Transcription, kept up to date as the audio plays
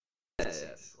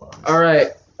All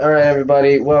right,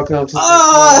 everybody. Welcome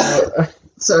to.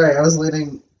 Sorry, I was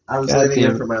waiting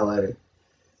in for my lighter.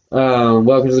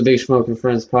 Welcome to the Big Smoking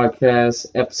Friends podcast,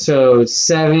 episode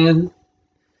 7.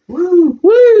 Woo!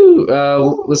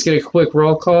 Woo! Let's get a quick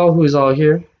roll call. Who's all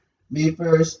here? Me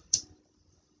first.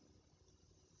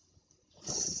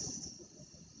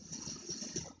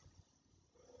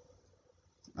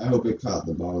 I hope it caught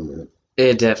the bong rip.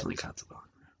 It definitely caught the ball.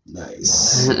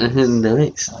 Nice.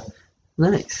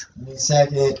 Nice. Me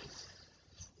second.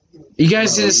 You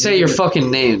guys didn't say your fucking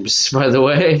names, by the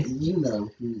way. You know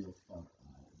who the fuck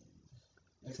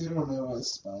I am. If you don't know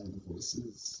us by the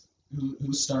voices,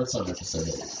 who starts on episode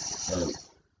 8?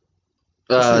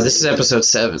 This is episode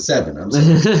 7. 7, I'm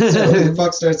sorry. So who the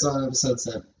fuck starts on episode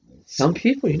 7? Some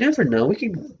people, you never know. We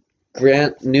can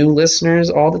grant new listeners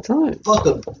all the time. Fuck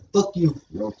them. Fuck you.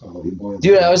 Roll call, you boys.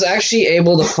 Dude, I was actually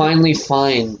able to finally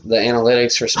find the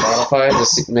analytics for Spotify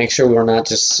to make sure we're not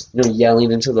just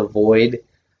yelling into the void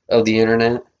of the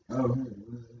internet.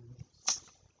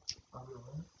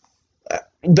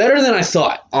 Better than I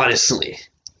thought, honestly.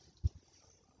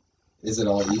 Is it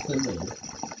all Ethan? Or?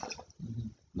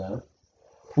 No?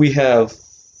 We have...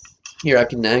 Here, I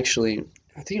can actually...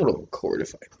 I think it'll record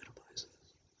if I minimize it.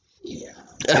 Yeah.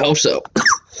 I hope so.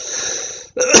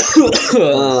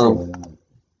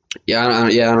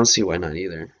 I don't see why not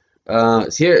either.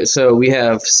 Here, so we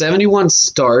have 71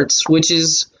 starts, which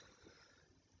is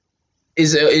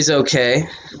okay,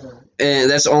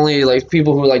 and that's only like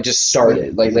people who like just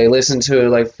started, like they listened to it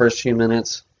like the first few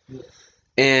minutes,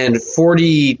 and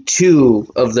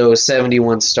 42 of those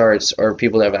 71 starts are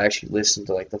people that have actually listened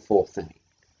to like the full thing.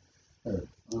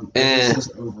 And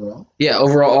overall? Yeah,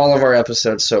 overall, all of our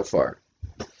episodes so far.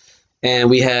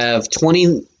 And we have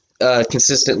 20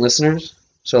 consistent listeners.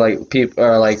 So like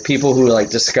people who like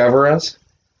discover us,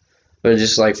 or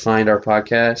just like find our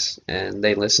podcast and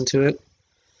they listen to it.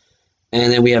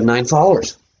 And then we have 9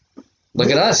 followers. Look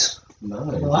at us.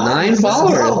 9. 9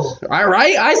 followers. All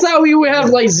right. I thought we would have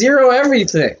like 0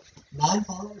 everything. 9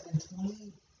 followers and 20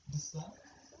 discovered?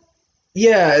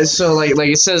 Yeah. So like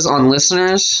it says on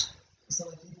listeners.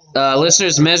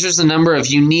 Listeners measures the number of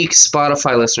unique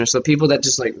Spotify listeners, so people that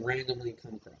just like randomly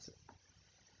come across it,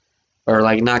 or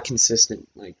like not consistent,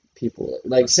 like people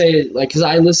like say like because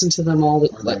I listen to them all the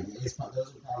like.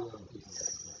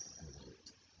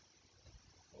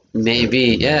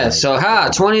 Maybe yeah. So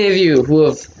 20 of you who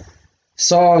have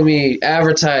saw me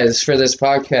advertise for this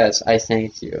podcast, I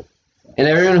thank you, and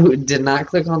everyone who did not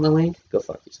click on the link, go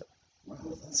fuck yourself. Wow,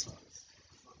 that's nice.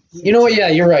 You know what? Yeah,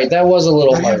 you're right. That was a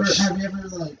little harsh. Have you ever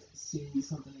like seen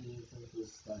something and you think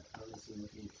was like honestly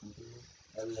looking at something,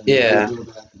 and then Yeah. you go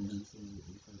back and then you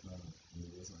think about it, and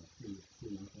it was like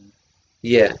pretty okay.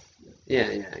 Yeah.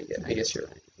 I guess you're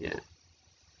right. Yeah.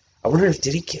 I wonder if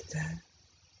did he get that?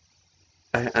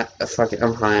 I fuck it.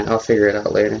 I'm high. I'll figure it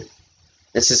out later.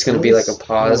 It's just gonna be like a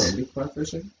pause. Hold on, be quiet for a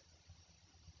second.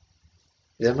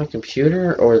 Is that my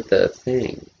computer or the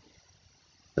thing?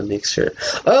 The mixer.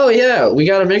 Oh yeah, we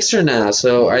got a mixer now.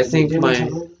 So I think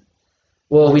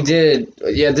well, we did.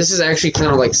 Yeah, this is actually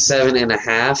kind of like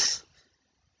 7.5.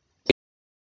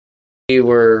 We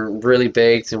were really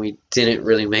baked and we didn't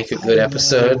really make a good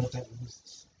episode.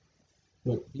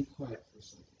 Look, be quiet for a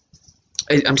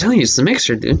second. I'm telling you, it's the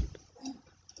mixer, dude.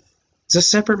 It's a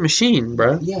separate machine,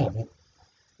 bro. Yeah, but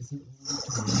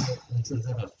does it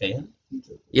have a fan?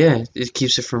 Yeah, it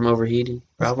keeps it from overheating,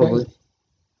 probably.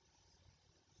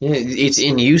 Yeah, it's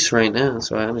in use right now,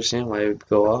 so I understand why it would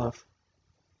go off.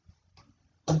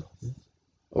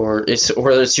 Or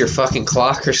it's your fucking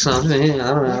clock or something.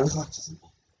 I don't know.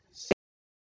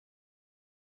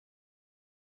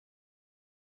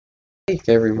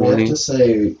 Every We have morning. to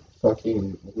say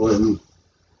fucking one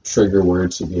trigger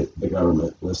word to get the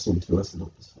government listening to us in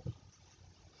episode.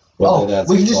 Oh,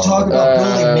 we can just talk about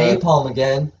building napalm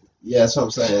again. Yeah, that's what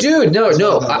I'm saying. Dude,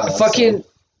 no. Fucking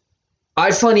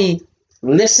iFunny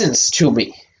listens to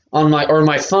me on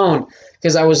my phone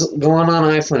because I was going on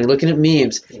iFunny looking at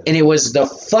memes, and it was the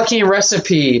fucking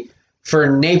recipe for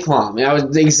napalm. And I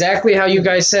was exactly how you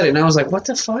guys said it, and I was like, what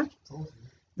the fuck?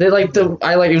 They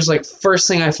it was like first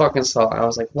thing I fucking saw. I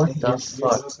was like, what the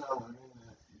fuck?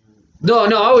 No,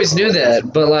 I always knew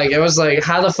that, but like, it was like,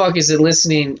 how the fuck is it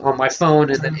listening on my phone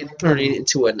and then turning it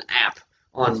into an app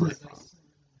on my phone?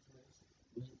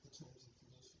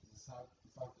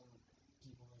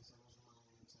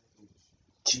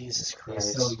 Jesus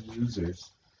Christ. They sell users.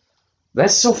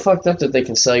 That's so fucked up that they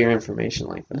can sell your information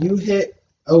like that. You hit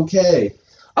okay.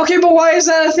 Okay, but why is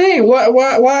that a thing?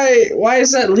 Why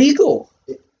is that legal?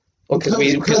 Well,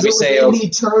 because we say any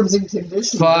terms and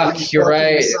conditions. Fuck, you're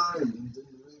right.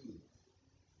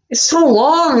 It's so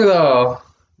long though.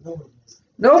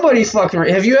 Nobody fucking.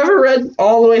 Have you ever read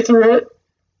all the way through it?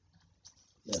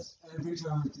 Yes. Every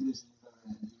time I do this,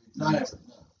 not every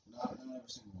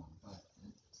single one,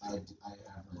 but I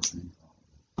have read through.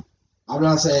 I'm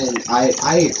not saying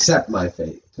I accept my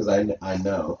fate because I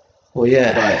know. Well,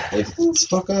 yeah. But if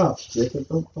fuck off, Jacob,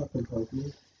 don't fucking poke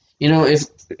me. You know,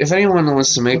 if anyone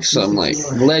wants to make some like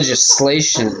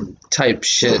legislation type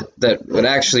shit that would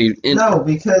actually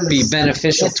be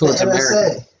beneficial towards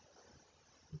America.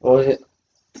 What was it?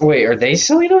 Wait, are they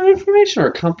selling our information or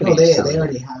a company? No, they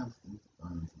already have.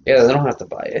 Yeah, they don't have to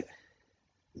buy it.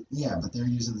 Yeah, but they're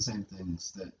using the same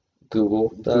things that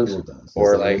Google does.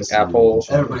 Or It's like Apple.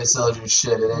 Everybody sells your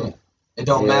shit. It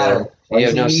don't matter. You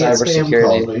have no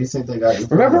cybersecurity.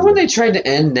 Remember when they tried to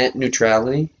end net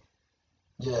neutrality?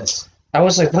 Yes. I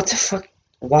was like, what the fuck?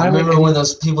 Why? Remember when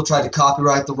those people tried to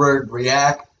copyright the word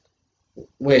react?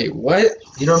 Wait, what?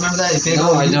 You don't remember that big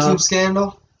old YouTube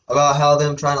scandal about how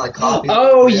them trying to like copy?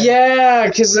 Oh yeah,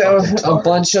 because a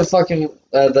bunch of fucking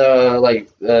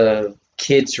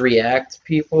kids react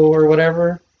people or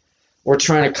whatever were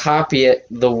trying to copy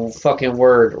the fucking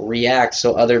word react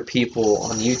so other people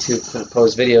on YouTube couldn't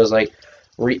post videos like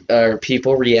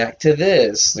people react to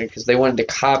this because they wanted to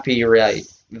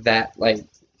copyright that like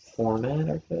format,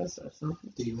 I guess, or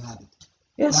something. Do you have it?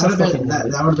 Yeah,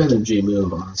 that would have been a G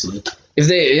move, honestly. If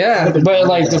they, but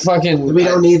like the fucking we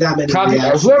don't need that many.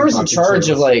 Whoever's in charge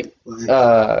of like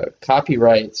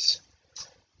copyrights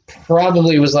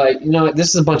probably was like, you know, this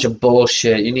is a bunch of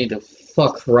bullshit. You need to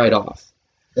fuck right off.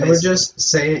 They would just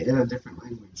say it in a different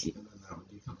language, and then that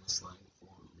would become a slang for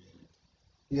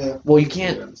it. Yeah. Well, you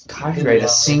can't copyright a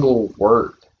single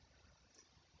word.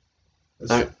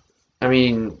 I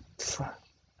mean, fuck.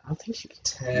 I don't think you can.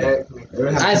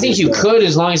 Technically, I think you could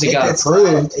as long as it got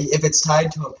approved. If it's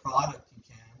tied to a product, you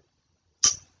can.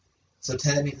 So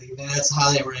technically, that's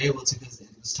how they were able to, because it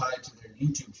was tied to their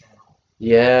YouTube channel.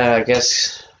 Yeah, I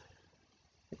guess.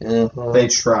 They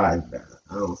tried that.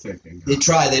 I don't think they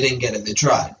tried. They didn't get it. They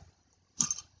tried.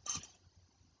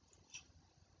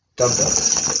 Dump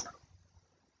it.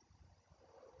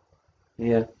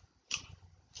 Yeah.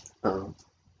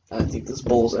 I think this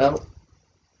bowl's out.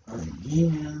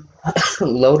 Yeah.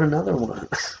 Load another one.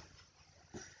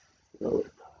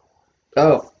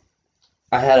 Oh,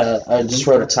 I just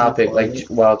wrote a topic like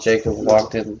while Jacob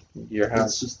walked in your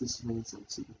house.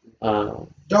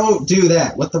 Don't do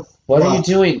that. What the? What are you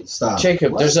doing? Stop,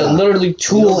 Jacob. There's a literally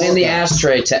tool in the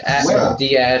ashtray to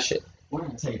de-ash it. We're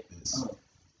gonna take this.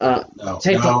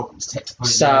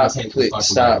 Stop, please,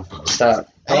 stop.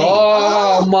 Hey,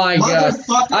 oh my god!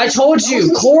 I told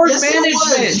you, cord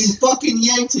management. You fucking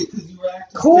yanked it because you were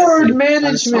acting. Cord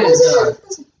management.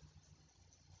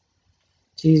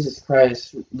 Jesus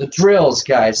Christ! The drills,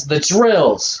 guys. The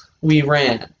drills we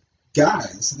ran.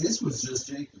 Guys, this was just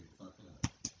Jacob.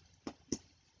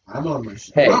 I'm on my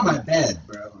shit. Hey. I'm on my bed,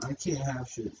 bro. I can't have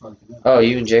shit fucking up. Oh,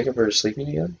 you and Jacob are sleeping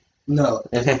together? No.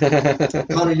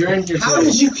 Connor, you're in here. How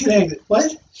did you connect it?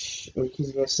 What?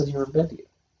 Because you guys said you were in bed together.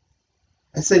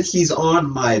 I said he's on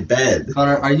my bed.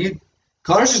 Connor,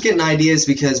 Connor's just getting ideas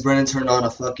because Brennan turned on a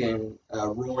fucking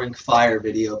roaring fire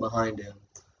video behind him.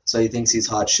 So he thinks he's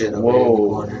hot shit over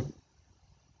here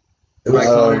in the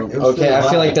corner. Okay, I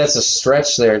feel like that's a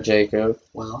stretch there, Jacob.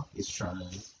 Well, he's trying.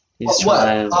 He's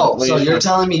trying. Oh, so you're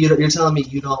telling me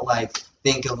you don't like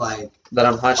think of like that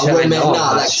I'm hot shit? I know I'm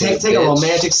hot shit, take a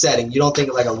romantic setting. You don't think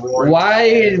of like a roaring.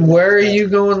 Why? Where are you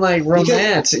going like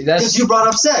romantic? Because you brought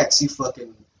up sex, you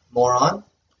fucking moron.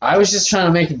 I was just trying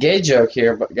to make a gay joke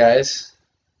here, but guys.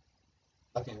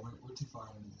 Okay, we're too far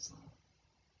into this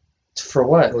now. For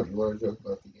what? You want to joke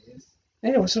about the gays?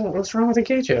 Hey, what's wrong with a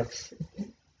gay joke?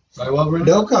 Sorry, what?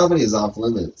 No comedy is off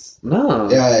limits. No.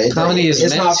 Yeah, comedy is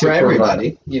it's meant not to for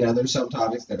everybody. You know, there's some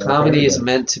topics that are. Comedy is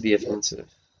meant to be offensive.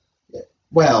 Yeah.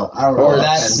 Well, I don't know. Or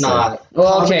that's not.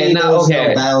 Well, okay, no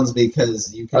okay. Bounds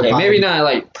because you can. Okay, maybe not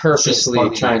like purposely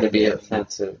trying to be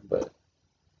offensive, but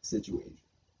situation.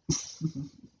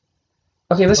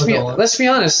 Okay, let's be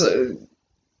honest.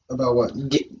 About what?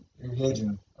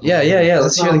 Yeah.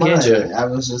 Let's hear the gay joke. I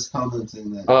was just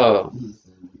commenting that. Oh.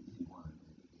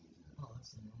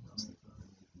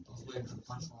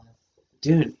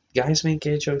 Dude, guys make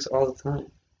gay jokes all the time.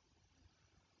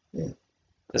 Yeah.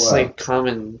 It's like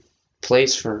common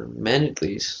place for men, at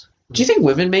least. Do you think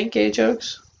women make gay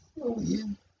jokes? Oh, yeah.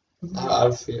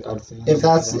 I'd feel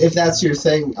if that's your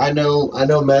thing, I know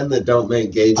men that don't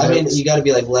make gay jokes. I mean, you got to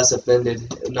be like less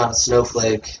offended, not a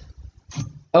snowflake.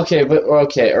 Okay,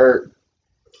 are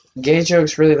gay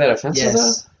jokes really that offensive?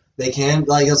 Yes, they can.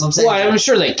 Like that's what I'm saying. Well, I'm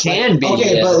sure they can be.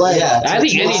 Okay, but like, I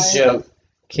think any joke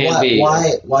can be.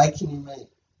 Why can you make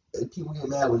people get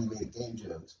mad when you make gay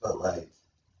jokes, but like,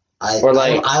 Or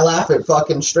like- I laugh at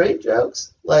fucking straight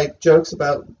jokes, like jokes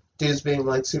about dudes being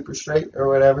like super straight or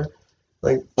whatever.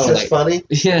 Like, Oh, just like- funny.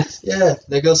 Yeah. Yeah,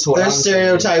 That goes to what there's I'm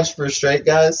saying. stereotypes for straight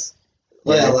guys.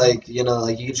 Yeah, Like, like you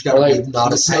just Or gotta like be not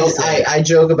a the snowflake. I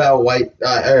joke about white,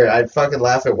 or I fucking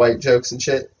laugh at white jokes and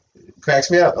shit.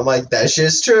 Cracks me up. I'm like, that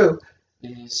shit's true.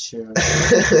 It is true.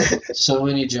 So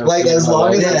many jokes. Like, as about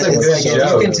long as white it's a people. good So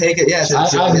joke. You can take it. Yeah, it's a I-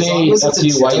 joke. I've As long made as a it's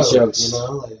few white joke, jokes. You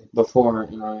know, like, before, I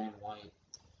am white.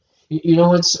 You know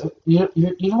what's you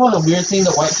know what a weird thing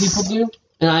that white people do,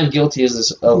 and I'm guilty of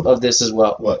this as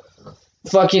well. What?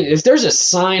 Fucking if there's a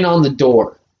sign on the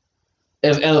door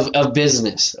of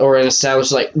business or an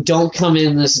establishment like don't come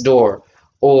in this door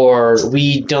or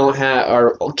we don't have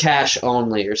or cash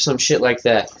only or some shit like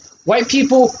that. White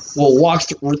people will walk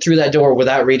through that door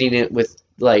without reading it with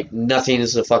like nothing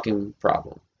is a fucking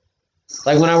problem.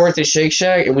 Like when I worked at Shake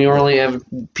Shack and we were only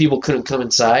having people couldn't come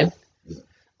inside.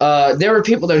 There were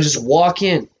people that would just walk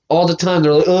in all the time.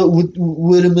 They're like, "Oh,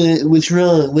 what's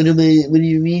wrong? What do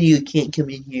you mean you can't come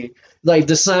in here?" Like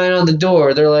the sign on the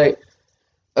door. They're like,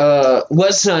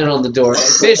 what sign on the door? Like,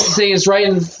 bitch, the thing is right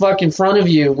in fucking front of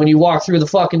you when you walk through the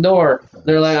fucking door.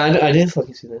 They're like, I didn't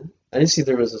fucking see that. I didn't see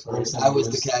there was a sign. I was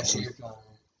the cashier, Connor.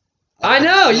 I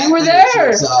know, you were Exactly what there.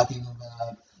 you're talking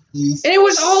about. These And it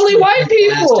was only white stupid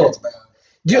people. bastards, bro.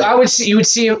 Dude, you would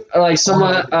see like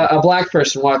someone, a black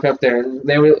person walk up there, and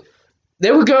they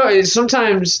would go.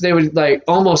 Sometimes they would like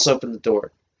almost open the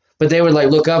door, but they would like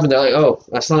look up and they're like, "Oh,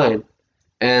 that's fine,"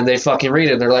 and they fucking read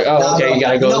it. And they're like, "Oh, No, okay, no, you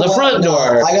gotta go you to know the what? front No,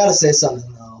 door." I gotta say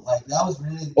something though. Like that was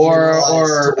really Or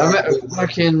generalized to I'm where at we were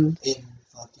fucking in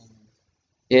fucking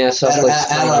yeah, at, stuff at,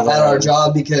 like at our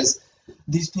job because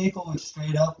these people would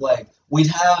straight up like we'd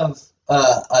have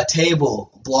a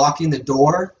table blocking the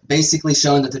door, basically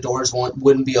showing that the doors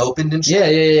wouldn't be opened and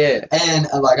shit. Yeah. And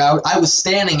like I was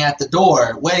standing at the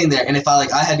door waiting there, and if I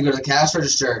had to go to the cash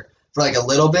register for like a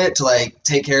little bit to like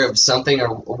take care of something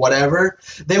or whatever,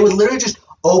 they would literally just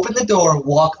open the door,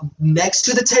 walk next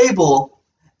to the table,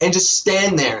 and just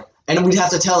stand there. And we'd have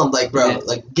to tell them like, bro, Yeah.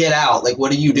 like get out, like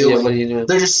what are you doing? Yeah, what are you doing?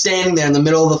 They're just standing there in the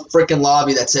middle of the freaking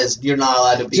lobby that says you're not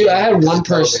allowed to be. Dude, in I here had because one of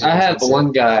person. COVID I or had some shit.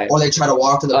 one guy Or they try to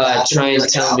walk to the bathroom. try and like,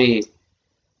 tell "Out." me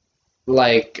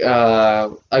like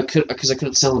I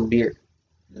couldn't sell him beer.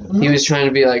 He was trying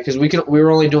to be like, because we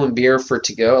were only doing beer for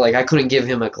to go. Like I couldn't give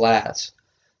him a glass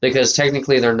because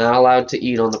technically they're not allowed to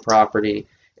eat on the property,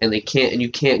 and you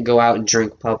can't go out and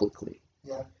drink publicly.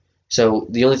 Yeah. So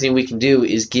the only thing we can do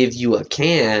is give you a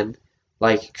can,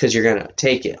 like because you're gonna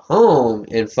take it home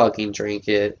and fucking drink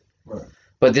it. Right.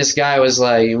 But this guy was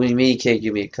like, "What do you mean you can't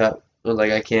give me a cup?" I was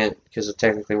like, "I can't because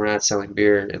technically we're not selling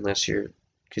beer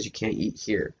because you can't eat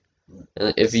here.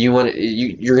 If you want,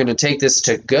 you're gonna take this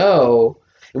to go."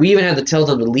 We even had to tell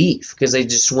them to leave because they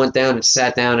just went down and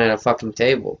sat down at a fucking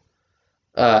table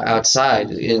outside,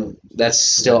 and that's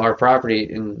still our property,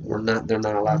 and they're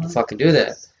not allowed to fucking do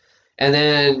that. And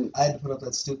then I had to put up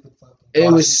that stupid fucking.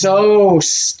 it was so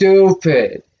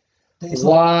stupid.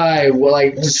 Why? Well,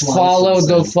 like This just one's follow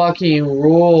the insane. fucking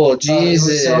rule,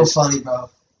 Jesus. It was so funny, bro.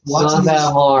 It's not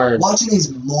that hard. Watching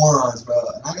these morons, bro.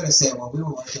 And I gotta say, when we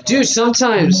were working, Dude,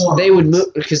 sometimes they would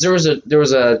move because there was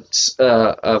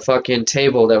a fucking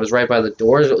table that was right by the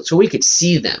door, so we could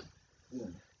see them. Yeah.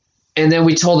 And then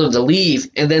we told them to leave,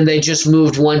 and then they just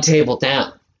moved one table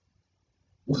down,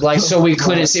 like so we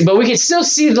couldn't see, but we could still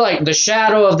see like the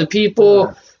shadow of the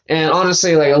people, and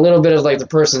honestly, like a little bit of like the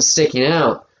person sticking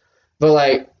out. But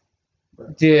like,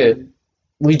 dude,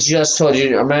 we just told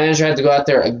you our manager had to go out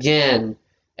there again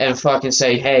and fucking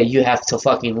say, "Hey, you have to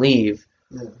fucking leave."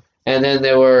 Yeah. And then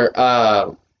they were,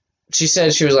 she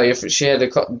said she was like, if she had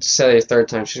to say it a third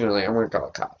time, she was like, "I'm gonna call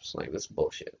the cops." Like, that's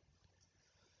bullshit.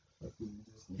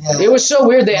 Yeah. It was so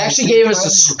weird. They Yeah, actually she gave us a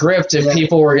threatened- script if Yeah.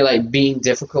 people were like being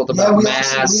difficult about we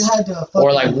masks, had to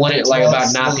or, like, fucking wanted, like, about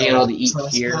address not the being able to eat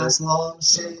trespass here. law and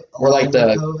shit, or like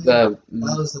the along with COVID. the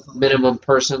That was the fucking minimum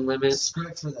person limit.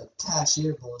 script for the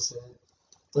cashier bullshit.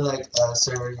 They're like,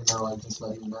 sir, I'm just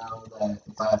letting you know that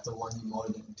if I have to warn you more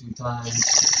than 2 times,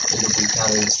 it'll be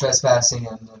counted as trespassing,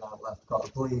 and then I'll have to call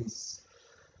the police,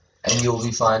 and you will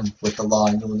be fined with the law,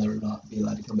 and you will never not be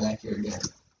allowed to come back here again.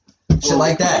 Shit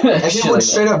like that. And Shit people would like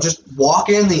straight up just walk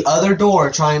in the other door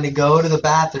trying to go to the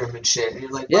bathroom and shit. And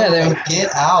you're like, Yeah, bro, they- like,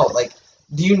 get out. Like,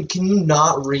 can you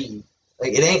not read?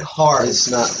 Like, it ain't hard. It's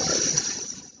not.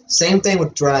 Same thing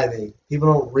with driving.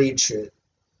 People don't read shit.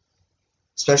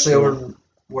 Especially over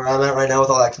where I'm at right now with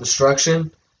all that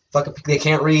construction. Fucking, they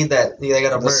can't read that. They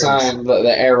gotta The merge. sign,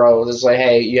 the arrow, it's like,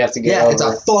 hey, you have to get Yeah, over. it's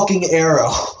a fucking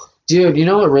arrow. Dude, you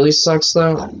know what really sucks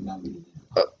How though? do you not read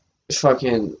it?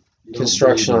 Fucking You don't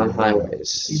construction need on to-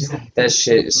 highways. Exactly. That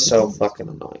shit is so fucking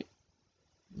annoying.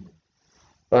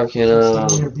 Fucking,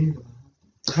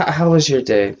 how was your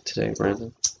day today,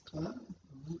 Brandon?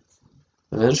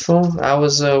 Eventful? How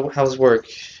was work?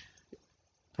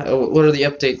 What are the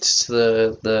updates to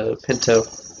the Pinto?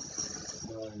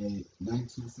 My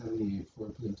 1978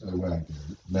 Ford Pinto wagon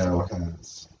now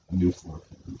has a new floor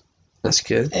pan. That's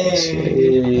good.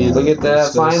 Hey. Look at that!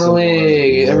 Still some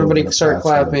Finally, more everybody little start patch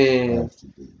work I clapping. have to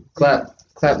do.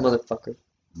 Clap, motherfucker.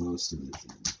 Most of it,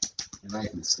 and I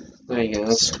can stand. There you go.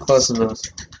 That's So- close enough.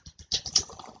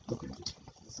 Okay.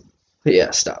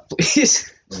 Yeah, stop,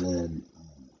 please. And then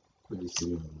pretty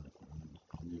soon,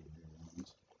 I'm gonna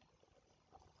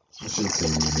I shouldn't say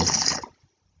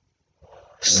maybe.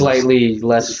 Slightly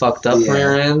less fucked up Yeah.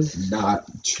 rear end. Not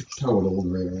total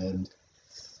rear end.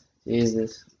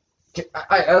 Jesus.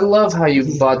 I love how you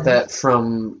Yeah. bought that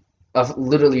from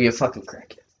literally a fucking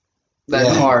crackhead. That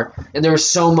Yeah. car. And there was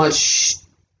so much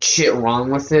shit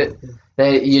wrong with it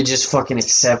that you just fucking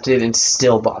accepted and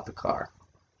still bought the car.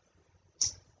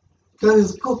 Because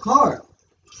it's a cool car.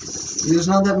 There's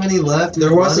not that many left. It There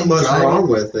was wasn't running, much driving. wrong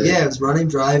with it. Yeah, it was running,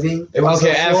 driving. It was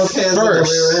Okay, the at floor pans and the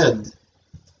first. rear end.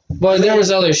 But there was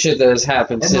other shit that has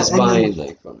happened And since then- buying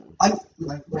like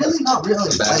Really, not really.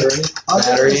 The battery? Other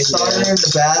than Battery, the starter yeah. and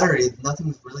the battery,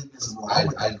 nothing's really been wrong I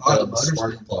with that car. The dubbed motor's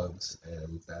spark been- plugs,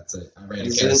 and that's it. I ran a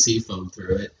Is can of it? seafoam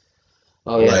through it.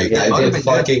 oh yeah, Like, yeah. I Motor did been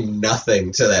fucking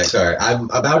nothing to that car. I'm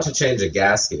about to change a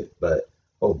gasket, but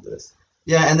hold this.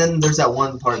 Yeah, and then there's that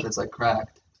one part that's like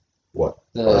cracked.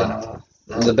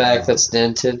 The back that's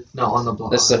dented. No, on the block.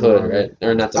 That's the hood, right?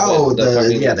 Or not the Oh, hood. The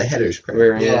fucking the header's cracked.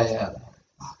 rear end. Yeah, yeah.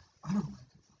 I don't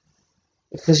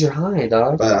Because you're high,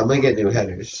 dog. But I'm gonna get new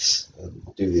headers and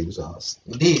do the exhaust.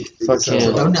 Indeed. Fuck So-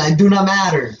 yeah. I do not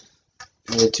matter.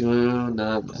 You do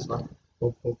not matter.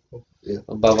 Yeah.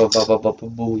 Baba baba baba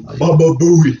booey. Baba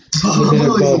Booey.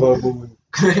 Baba booey.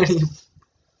 Granny.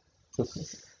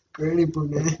 Granny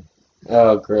Brunette.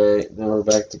 Oh great! Now we're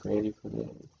back to Granny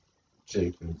Punani.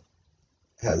 Jacob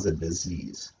has a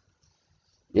disease.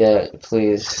 Yeah,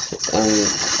 please.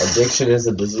 Addiction is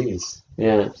a disease.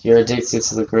 Yeah, you're addicted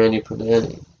to the Granny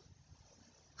Punani.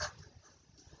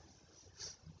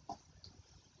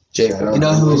 Jacob. You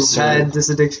know who Sorry. had this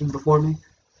addiction before me?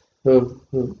 Who?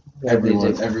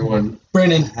 Everyone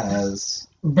Brennan. has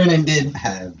Brennan did.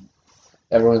 had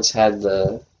Everyone's had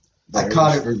the. I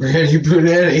caught it. for Granny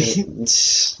Brunetti.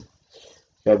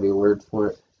 Gotta be a word for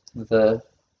it. The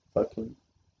fucking.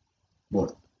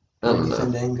 What? I don't Granny know.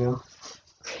 Fandango.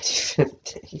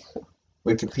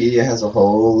 Wikipedia has a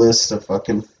whole list of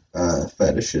fucking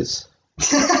fetishes.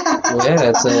 Well,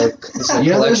 yeah, it's a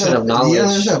collection of knowledge.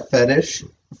 There's a fetish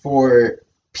for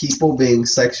people being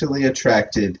sexually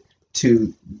attracted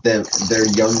to their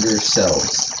younger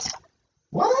selves.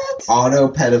 What?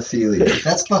 Autopedophilia.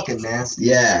 That's fucking nasty.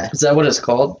 Yeah. Is that what it's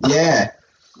called? Yeah.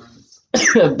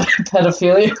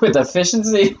 Pedophilia with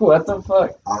efficiency? What the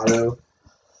fuck?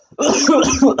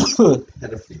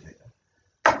 Autopedophilia.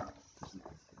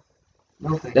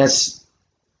 No thanks.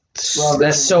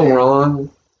 That's so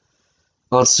wrong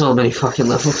on so many fucking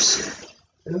levels.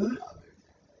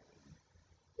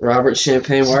 Robert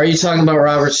Champagne. Why are you talking about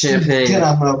Robert Champagne? Get,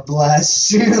 I'm gonna blast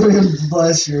you and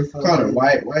bless your fucking. Connor,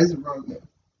 why is it wrong though?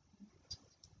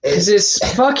 Because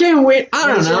it's fucking weird. I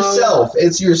don't It's know. yourself.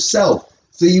 It's yourself.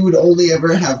 So you would only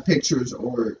ever have pictures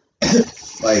or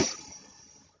like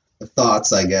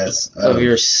thoughts, I guess, Of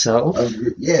yourself?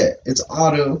 yeah. It's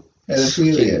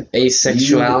autopedophilia.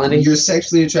 Asexuality? You're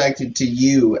sexually attracted to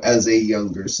you as a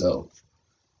younger self.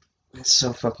 It's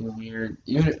so fucking weird.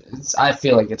 I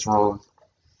feel like it's wrong.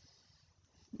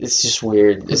 It's just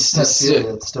weird. It's It's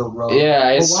pedophilia, it's still wrong. yeah,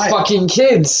 it's why? fucking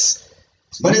kids.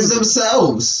 But it's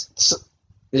themselves.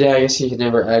 Yeah, I guess you could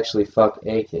never actually fuck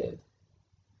a kid.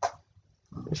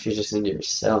 If you're just into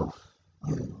yourself.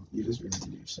 You just read it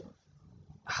yourself.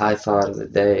 High thought of the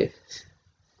day.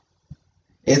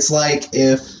 It's like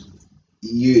if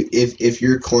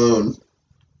your clone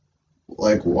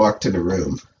like walked in a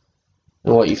room.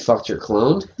 And what, you fucked your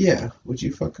clone? Yeah, would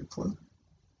you fuck a clone?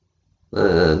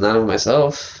 Not of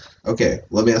myself. Okay,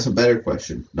 let me ask a better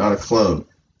question. Not a clone,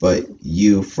 but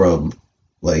you from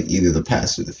like either the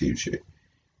past or the future.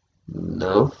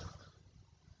 No.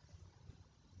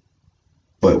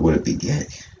 But would it be gay?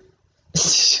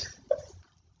 Is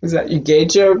that your gay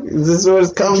joke? Is this what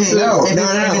it's come Okay, to? no.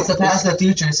 If it's the past and the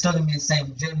future, it's still gonna be the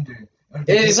same gender.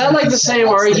 Is that like the same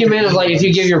argument of like if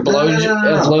you give your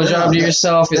blowjob to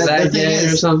yourself, is that The thing gay or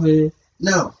is- something?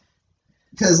 No.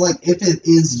 Because like if it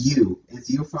is you, it's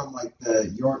you from like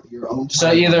your own So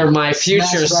timeline. either my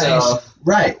future self.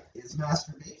 Right. It's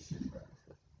masturbation, bro.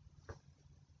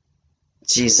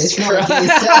 Jesus It's not Christ.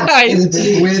 yourself.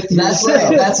 It's with That's yourself.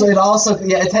 what. That's what it also.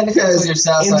 Yeah, technically it's with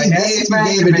yourself. So I guess it's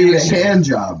If you gave a dude a masturbation. hand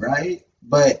job, right?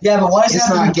 But Yeah, but why does it it's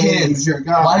have to not be gay. Use kids? your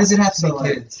God. Why does it have to So, be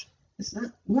like, kids? It's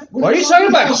not. What Why are you talking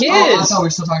about Oh, I kids? thought we were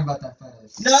still talking about that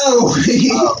fetish. No.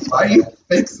 Oh, Why are you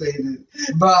fixated?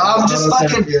 But I'm on just those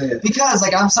fucking pedophilia? because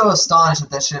like I'm so astonished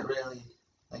that shit really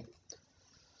like.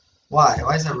 Why?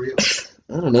 Why is that real?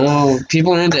 I don't know.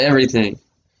 People are into everything.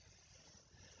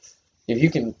 If you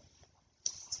can,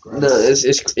 It's gross. no,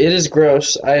 it is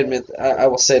gross. I admit. I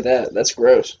will say that that's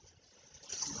gross.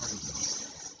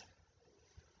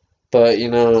 But you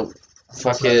know,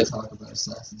 fuck it. Talk about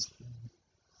Assassin's Creed.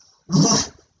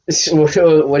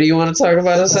 What do you want to talk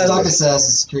about? Let's talk Assassin's?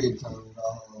 Assassin's Creed.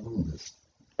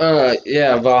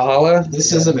 Yeah, Valhalla.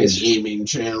 This isn't a gaming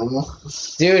channel.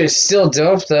 Dude, it's still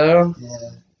dope though. Yeah,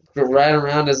 Riding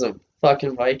around as a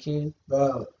fucking Viking.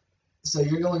 bro. So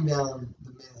you're going down the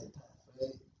melee path,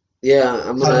 right? Yeah,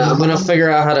 I'm gonna figure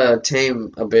out how to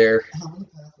tame a bear. How many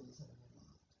pathways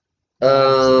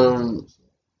have you?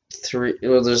 3.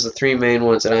 Well, there's the 3 main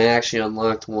ones, and I actually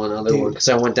unlocked one other one because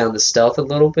I went down the stealth a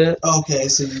little bit. Okay,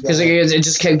 so you Because got. it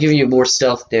just kept giving you more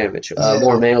stealth damage, Yeah.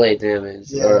 more melee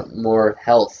damage, Yeah. or more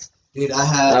health. Dude, I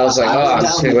had. I was like, went I'm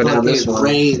just gonna go down this fucking one.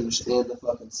 range and the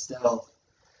fucking stealth.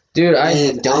 Dude, I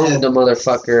And I domed have the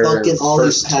motherfucker fucking all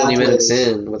first these 20 minutes pathways.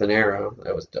 in with an arrow.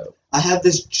 That was dope. I have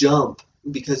this jump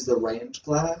because the range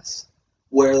class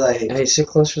where like Hey, sit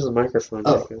closer to the microphone,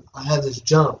 Oh. Jacob. I have this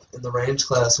jump in the range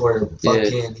class where Yeah.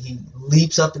 fucking he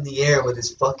leaps up in the air with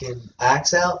his fucking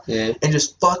axe out Yeah. and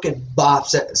just fucking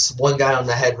bops at one guy on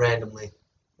the head randomly.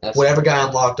 That's Whatever guy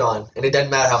I'm locked on, and it doesn't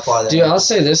matter how far that Dude, I'll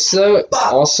say this though.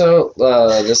 Bop. Also,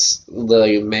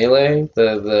 the melee,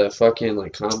 the fucking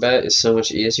like combat is so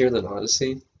much easier than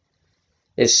Odyssey.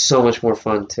 It's so much more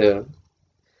fun too.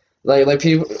 Like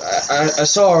people, I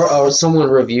saw someone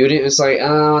reviewed it. It's like,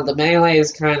 the melee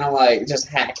is kind of like just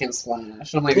hack and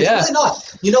slash. I'm like, It's yeah, really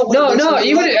not. You know what? no, it makes no, me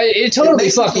even feel like? it totally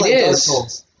makes me feel fucking like Dark is.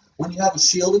 Souls. When you have a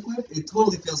shield equipped, it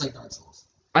totally feels like Dark Souls.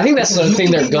 I think that's Because the you thing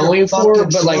can they're get your going for. fucking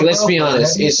But like, shield let's be broken,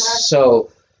 honest, heavy it's attack. so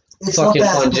It's fucking so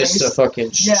fun just to fast-paced.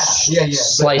 fucking Yeah. But,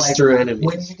 slice like, through enemies.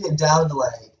 when you get down to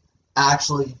like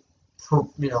actually,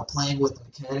 playing with the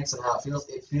mechanics and how it feels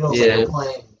like Yeah. you're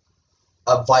playing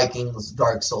a Vikings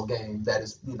Dark Soul game that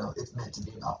is, it's meant to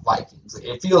be about Vikings. Like,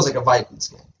 it feels like a Vikings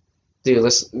game. Dude,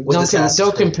 listen, With Assassin's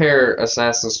don't Creed. compare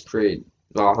Assassin's Creed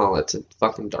Valhalla to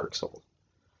fucking Dark Souls.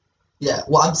 Yeah,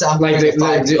 well, I'm Like,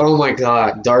 comparing the five oh my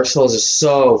god, Dark Souls is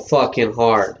so fucking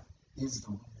hard. games.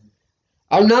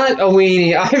 I'm not a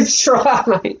weenie. I've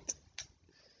tried.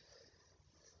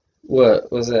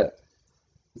 What was that?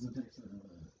 It's a picture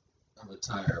of a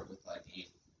tire with like a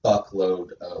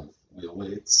buckload of wheel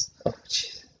weights. Oh,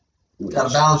 jeez. Gotta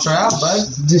balance her out,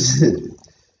 bud.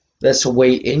 That's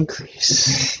weight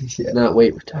increase, Yeah. not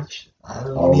weight reduction. I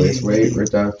don't Always need, weight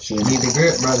reduction. Need the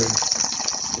grip,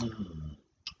 brother.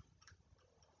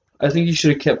 I think you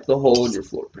should have kept the hole in your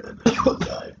floor pan.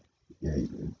 Yeah, you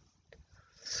did.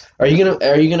 Are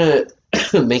you gonna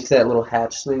make that little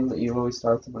hatch thing that you've always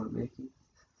talked about making?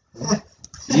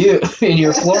 You in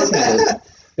your floor pan.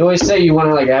 You always say you want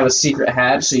to like have a secret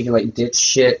hatch so you can like ditch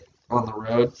shit on the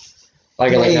road,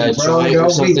 like a joint or don't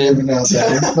be something. giving out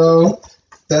that info.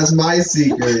 That's my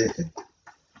secret.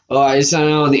 Oh, I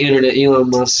saw on the internet Elon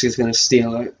Musk is gonna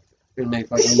steal it and make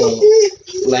like a little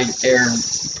like air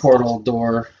portal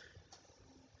door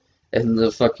in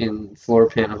the fucking floor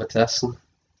pan of a Tesla.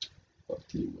 Fuck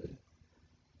you, man.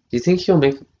 Do you think he'll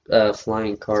make a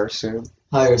flying car soon?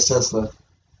 Hire Tesla.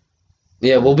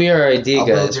 Yeah, we'll be our ID I'll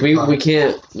build guys. your car. We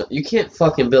can't. No, you can't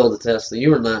fucking build a Tesla.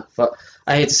 You are not.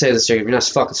 I hate to say this, Jacob. You're not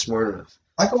fucking smart enough.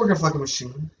 I can work a fucking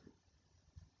machine.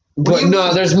 But do you no,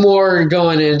 mean? there's more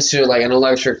going into like an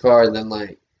electric car than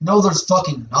like. No, there's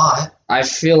fucking not. I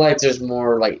feel like there's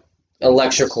more like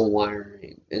electrical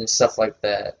wiring and stuff like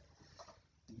that.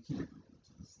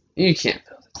 You can't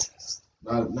build a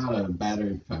Tesla. Not a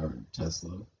battery powered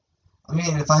Tesla. I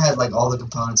mean, if I had like all the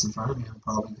components in front of me, I'm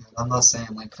probably good. I'm not saying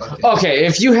like fucking. Okay,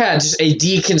 if you had just a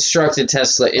deconstructed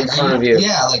Tesla in Like, front of you,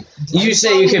 Yeah, like You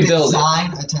say you can build it.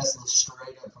 design a Tesla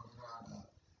straight up from the ground up.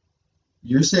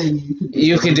 You're saying you could.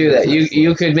 you could do that.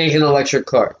 You could make an electric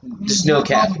car. Just You no could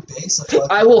cap. probably base a fucking-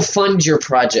 I will fund your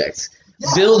project. Yeah,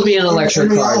 build me an in electric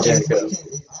car, reality, Jacob.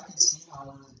 If I could see how it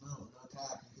was built, no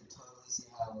cap, you could totally see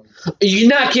how it was. You're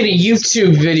not gonna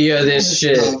YouTube video this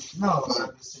shit. No,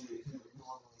 I'm just saying you could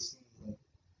normally see like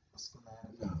a schematic.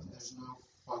 No, there's no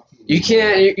fucking.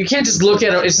 You can't just look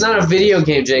at it. It's not a video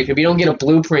game, Jacob. You don't get a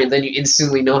blueprint, then you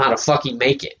instantly know how to fucking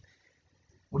make it.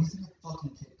 What do you think a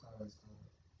fucking kit car is?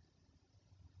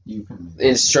 You can.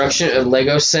 Instruction, a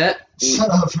Lego set. Shut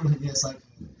up. Yes, I can.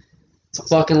 It's a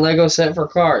fucking Lego set for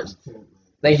cars.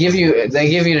 They give you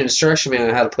an instruction manual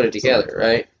on how to put it together,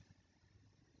 right?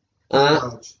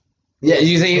 Yeah,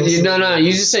 you think no,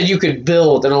 you just said you could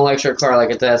build an electric car like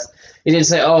a Tesla. You didn't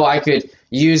say, oh, I could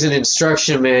use an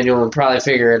instruction manual and probably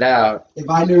figure it out. If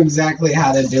I knew exactly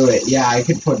how to do it, yeah, I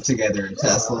could put together a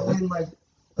Tesla. I mean, like,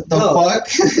 What the no. fuck?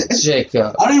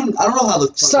 Jacob, I don't know how the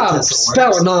fucking stop Tesla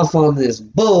spouting off on this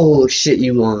bullshit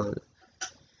you on.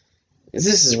 This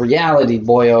is reality,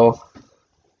 boyo.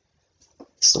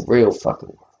 It's the real fucking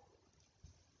world.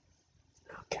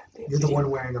 Oh, goddamn. You're the one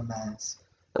wearing a mask.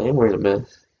 I am wearing a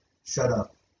mask. Shut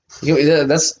up.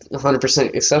 That's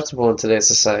 100% acceptable in today's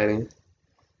society.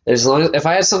 As long as if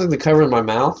I had something to cover my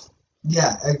mouth,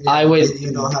 Yeah, I would.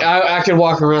 You don't have. I could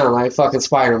walk around like fucking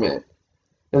Spider-Man,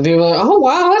 and people are like, "Oh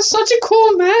wow, that's such a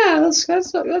cool mask. I've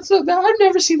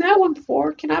never seen that one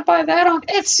before. Can I buy that on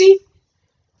Etsy?"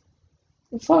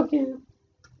 Fucking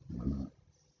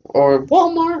or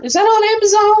Walmart. Is that on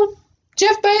Amazon?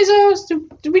 Jeff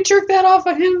Bezos. Did we jerk that off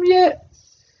of him yet?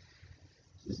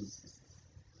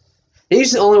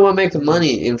 He's the only one making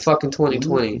money in fucking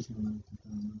 2020.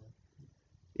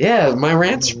 Yeah, my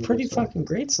rants are pretty fucking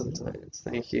great sometimes.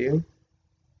 Thank you.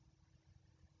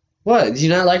 What? Do you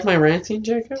not like my ranting,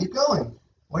 Jacob? Keep going.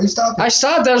 Why are you stopping? I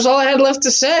stopped. That was all I had left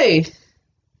to say.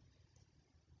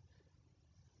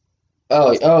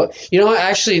 Oh, you know what?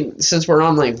 Actually, since we're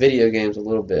on like video games a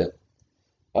little bit,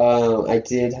 I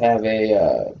did have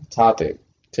a topic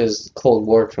because Cold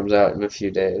War comes out in a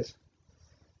few days,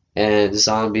 and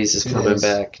Zombies is 2 coming days.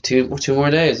 back. Two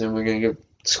more days, and we're gonna get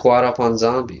squad up on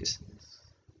Zombies.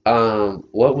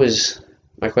 What was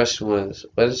my question was?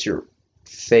 What is your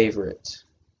favorite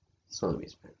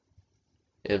Zombies map,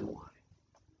 and why?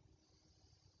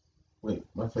 Wait,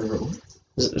 my favorite one?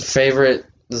 Favorite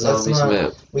Zombies not-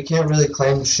 map. We can't really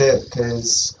claim shit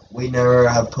because we never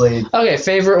have played. Okay,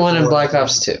 favorite one in Black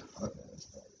Ops 2.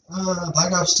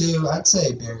 Black Ops 2, I'd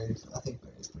say Buried. I think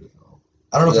Buried's pretty cool.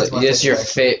 I don't know if it's my Yes, your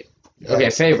favorite. favorite. Okay,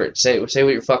 favorite. Say what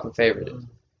your fucking favorite is.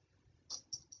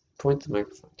 Point the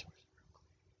microphone towards.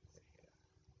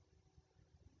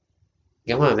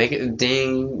 Come on, make it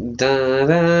ding da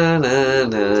da na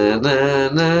na na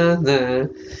na na.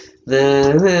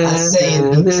 I say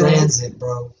it be Transit,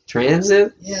 bro.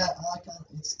 Transit? Yeah, I like it.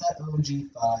 It's that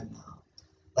OG5 now.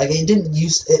 Like it didn't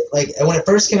use it. Like when it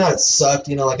first came out, it sucked.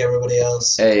 You know, like everybody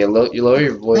else. Hey, you lower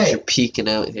your voice. Hey. You're peeking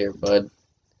out here, bud.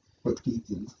 What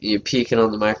peaking? You're peeking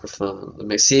on the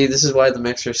microphone. See, this is why the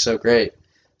mixer is so great.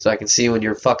 So I can see when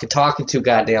you're fucking talking too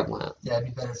goddamn loud. Yeah, it'd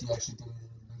be better if you actually did it in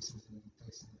the mixer so you could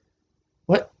fix it.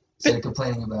 What? Instead of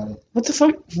complaining about it. What the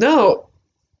fuck? No.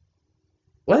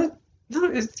 What? No,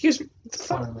 excuse me. What the It's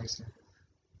fuck? on the mixer.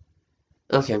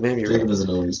 Okay, maybe you're Jacob right. doesn't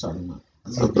know what he's talking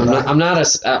about. I'm not a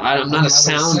would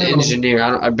sound assume- engineer.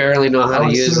 I barely know how I to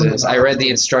would use assume this. that I read the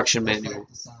would instruction affect manual.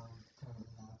 the sound currently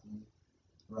happening.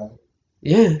 Right.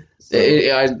 Yeah, So,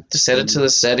 I set it to the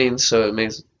settings so it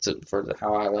makes it for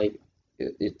how I like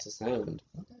it to sound,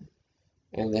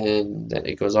 and then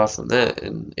it goes off from that,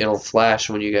 and it'll flash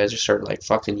when you guys are start like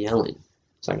fucking yelling,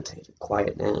 so I can take it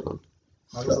quiet down.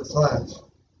 How does it flash?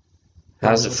 How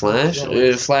does it flash? Yeah,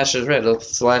 It flashes red. It'll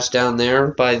flash down there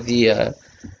by the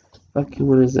fucking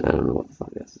what is that? I don't know what the fuck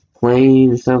that's.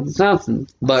 Plane or something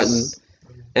button,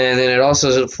 and then it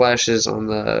also flashes on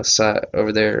the side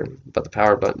over there by the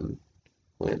power button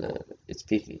when it's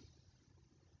peaking.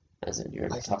 As in you're I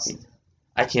can see talking. it.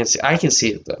 I can't see. I can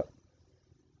see it though.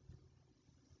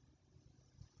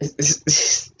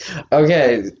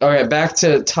 Okay. Back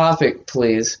to topic,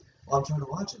 please. Well, I'm trying to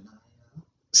watch it now.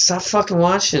 Stop fucking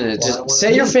watching it. Well, I Just wanna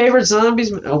say your do it. favorite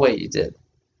zombies. Oh wait, you did.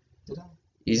 Did I?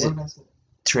 You What did. did I say?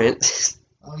 Trent.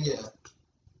 Oh yeah.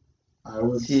 I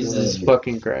would Jesus say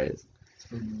fucking Christ.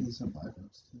 decent Black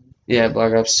Ops 2. Yeah,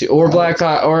 Black Ops 2 or Black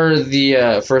Ops or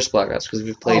the first Black Ops because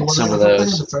we've played well, some then of if we're playing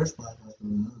those. The first Black Ops,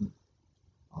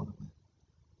 all the way.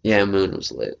 Yeah, Moon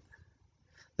was lit.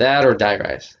 That or Die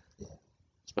Rise. Yeah.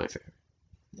 It's my favorite.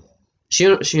 Yeah.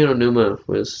 Shino Numa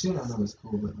was. Shooting on them was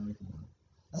cool, but like,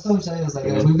 that's what I'm saying. Is like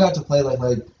if we got to play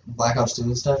like Black Ops 2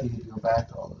 and stuff, you could go back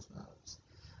to all those maps.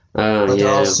 But they're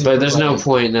all Yeah, super but there's no like-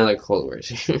 point now that Cold War's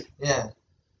here. Yeah.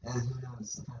 And who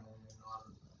knows? Apparently, a lot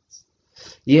of maps.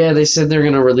 Yeah, they said they're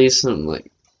gonna release them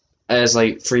like as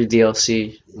like free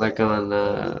DLC, like on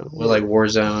with like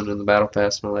Warzone and the Battle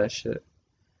Pass and all that shit.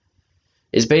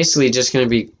 It's basically just gonna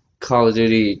be Call of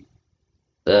Duty,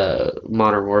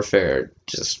 Modern Warfare,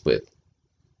 just with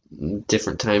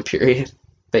different time period,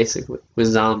 basically with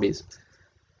zombies.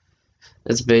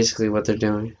 That's basically what they're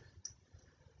doing.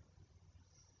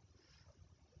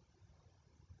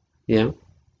 Yeah.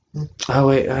 Oh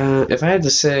wait, if I had to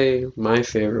say my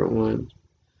favorite one,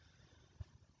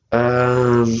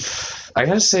 I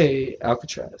gotta say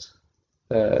Alcatraz,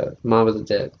 Mob of the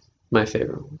Dead, my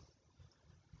favorite one.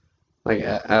 Like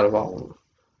out of all of them,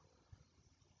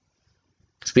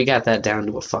 because we got that down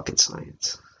to a fucking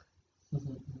science.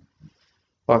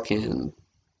 Fucking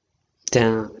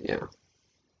down, yeah.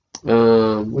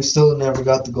 We still never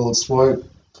got the gold sport.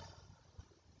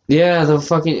 Yeah, the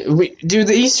fucking dude,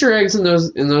 the Easter eggs in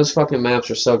those fucking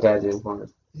maps are so goddamn hard.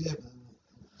 Yeah,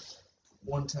 but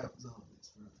one tap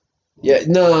zombies. Yeah,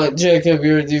 no, Jacob,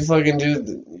 you fucking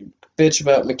do bitch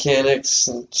about mechanics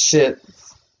and shit.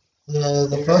 Yeah, the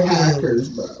They're fucking hackers,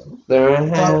 bro. They're fuck them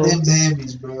hacks.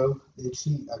 Bambies, bro. They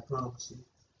cheat. I promise you.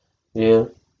 Yeah,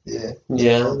 Yeah.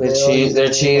 yeah, They all use they're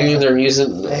aimbot. cheating. They're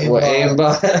using what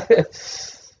aimbot.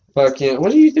 Fucking,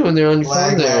 what are you doing there on your phone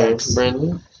Lag there, outs.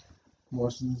 Brendan?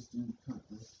 Morrison's dude cut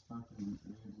this fucking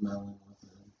melon with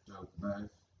a joke knife.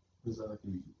 Was that like a...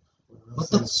 What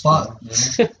the fuck,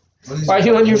 man? What is Why are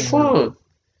you on your that? phone?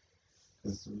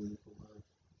 It's a really cool knife.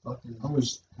 Fucking. I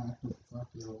was hacked the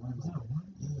fucking away.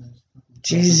 Yeah, it's fucking...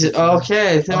 Jesus.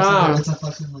 Okay. Wow. It's a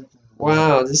fucking like.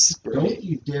 Wow. This is Don't great.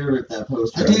 you dare rip that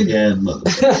poster I out did. again, mother.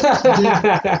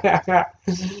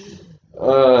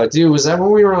 Dude, was that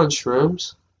when we were on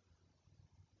shrooms?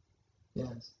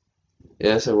 Yes.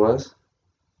 Yes, it was.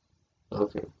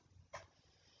 Okay.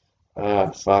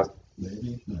 Fuck.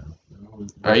 Maybe? No.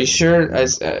 Are you sure?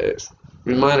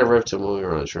 We might have ripped him when we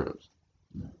were on shrooms.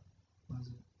 What is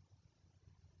it?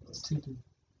 It's 2 2.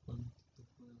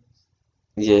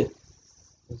 Yeah.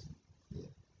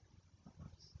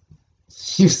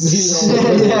 You see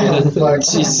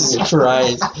Jesus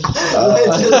Christ.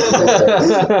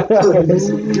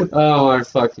 Oh my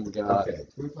fucking god. Okay,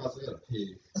 can we pause? I gotta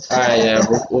pee. Alright, yeah,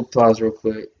 we'll pause real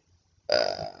quick.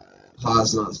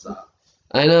 Pause non-stop.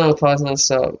 I know, pause not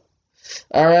stop.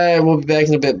 Alright, we'll be back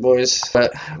in a bit, boys.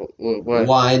 But, what?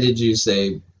 Why did you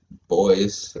say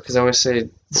boys? Because I always say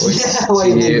boys. Yeah, to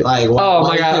wait, you. Like, Oh why my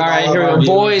do you god, think alright, all here of we our go. viewers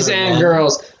Boys are and men?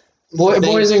 girls. Thank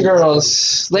Boys and you.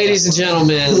 girls. Ladies and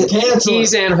gentlemen. Cancel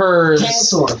He's it. and hers.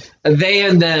 Cancel him. They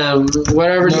and them.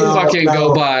 Whatever you fucking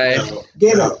go by. No.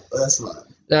 Get up. That's fine.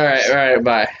 Alright,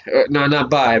 bye. No, not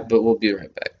bye, but we'll be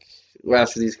right back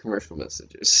after these commercial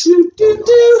messages.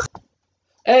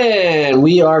 And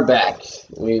we are back.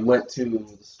 We went to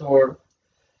the store.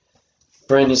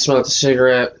 Brandon smoked a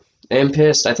cigarette and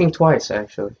pissed. I think twice,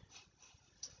 actually.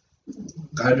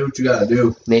 Gotta do what you gotta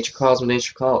do. Nature calls when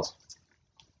nature calls.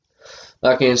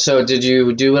 Okay, so did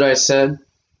you do what I said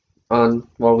on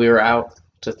while we were out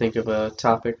to think of a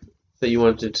topic that you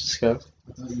wanted to discuss?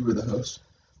 I thought you were the host.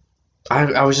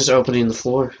 I was just opening the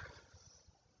floor.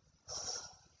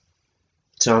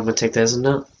 So I'm gonna take that as a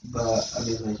no. But I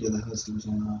mean, like you're the host in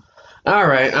general.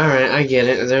 Alright, I get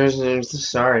it.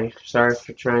 Sorry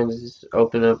for trying to just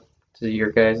open up to your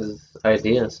guys'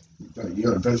 ideas. Don't you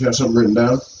have something written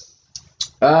down?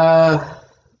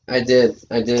 I did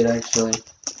actually.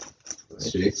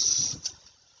 Let's see.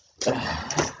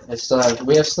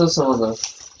 We have still some on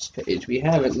the page we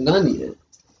haven't done yet.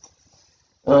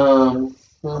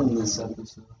 This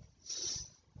episode.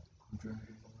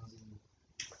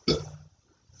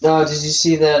 No, did you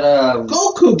see that,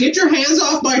 Goku, get your hands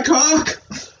off my cock!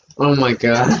 oh my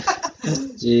god.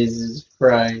 Jesus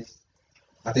Christ.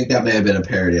 I think that may have been a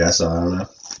parody I saw, I don't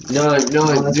know.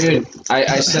 No, dude,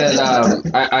 I said,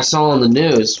 I saw on the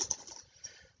news,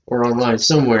 or online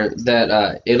somewhere,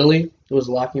 that, Italy was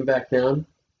locking back down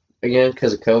again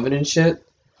because of COVID and shit,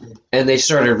 and they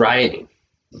started rioting.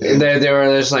 They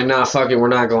were just like, nah, fuck it, we're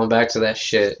not going back to that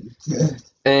shit.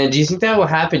 And do you think that will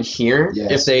happen here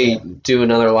Yes, if they yeah. do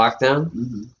another lockdown?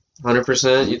 Mm-hmm.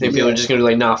 100%? You think people are just going to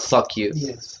be like, nah, fuck you.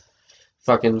 Yes.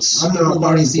 Fucking, I'm not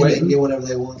already see they can get whatever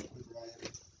they want.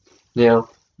 yeah.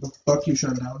 The fuck you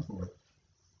shut down for?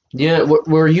 Yeah,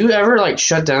 were you ever, like,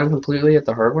 shut down completely at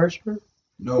the hardware store?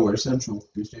 No, we're central.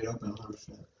 We stayed open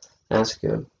 100%. That's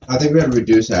good. I think we had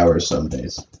reduced hours some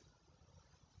days.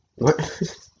 What?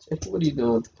 What are you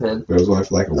doing with the pen? But it was only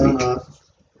for like a week.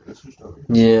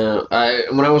 Yeah,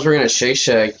 when I was working at Shake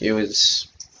Shack, it was,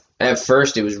 at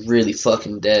first it was really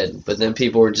fucking dead, but then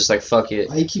people were just like, fuck it,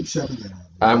 Why you keep shoving that?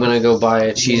 I'm gonna go buy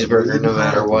a cheeseburger no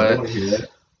matter I what. want to hear that.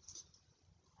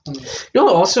 You know,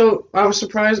 also, I was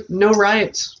surprised, no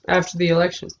riots after the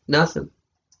election. Nothing.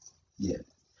 Yeah.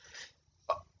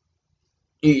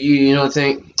 You don't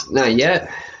think, not yet?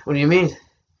 What do you mean?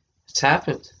 It's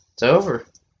happened. It's over.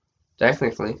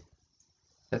 Technically.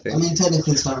 I I think. mean,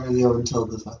 technically, it's not really over until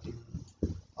the fucking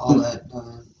all that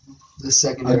the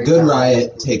secondary. A good count.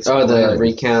 riot takes Oh, the planning.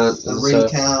 recount. The and stuff.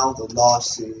 recount, the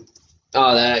lawsuit.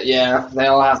 Oh, that, yeah. They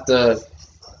all have to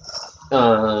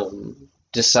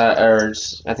decide, or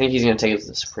I think he's gonna take it to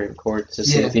the Supreme Court to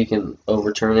see Yeah. if he can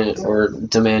overturn it or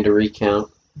demand a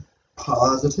recount.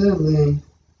 Positively.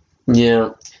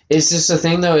 Yeah, it's just the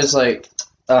thing though. Is like,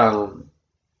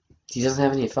 he doesn't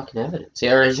have any fucking evidence,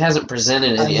 or he hasn't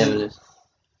presented any evidence.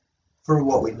 For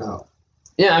what we know.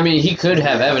 Yeah, I mean, he could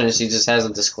have evidence. He just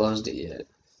hasn't disclosed it yet.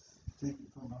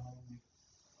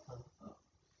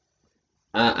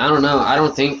 I don't know. I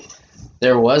don't think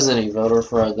there was any voter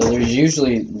fraud. Though there's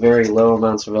usually very low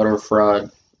amounts of voter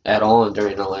fraud at all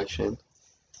during an election.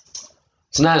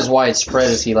 It's not as widespread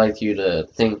as he'd like you to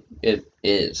think it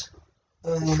is.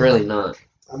 It's really not.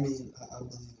 I mean, I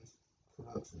believe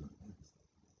corruption.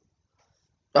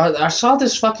 I saw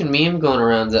this fucking meme going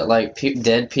around that like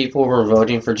dead people were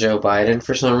voting for Joe Biden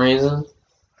for some reason,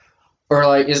 or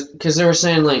like because they were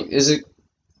saying like is it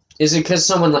because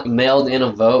someone like mailed in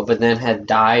a vote but then had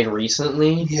died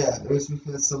recently? Yeah, it was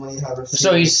because somebody had received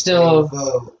So he's still a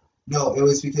vote. No, it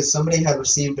was because somebody had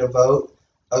received a vote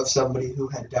of somebody who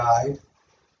had died.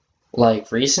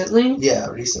 Like recently? Yeah,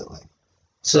 recently.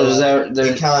 So is that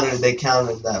they counted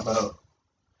that vote.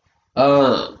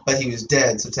 But he was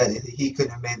dead, so technically he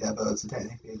couldn't have made that vote. So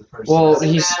technically the person. Well, Doesn't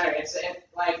he's matter. It's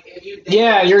like if you.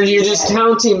 yeah. You're just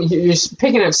counting. You're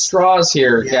picking at straws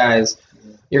here, Yeah. guys.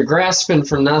 You're grasping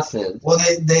for nothing. Well,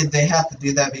 they have to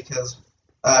do that because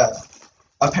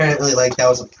apparently like that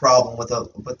was a problem with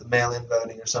the mail-in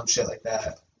voting or some shit like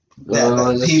that.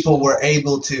 That people were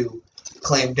able to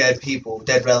claim dead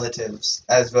relatives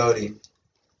as voting.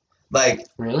 Like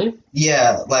Really?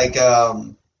 yeah, like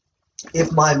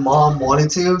if my mom wanted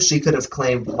to, she could have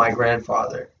claimed my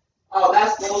grandfather. Oh,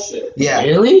 that's bullshit. Yeah,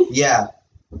 Really? yeah,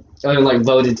 Or like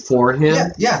voted for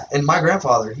him? yeah, and my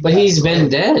grandfather. But he's been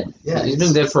dead. Yeah, he's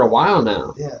been dead for a while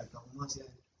now. Yeah, a couple months. Yeah,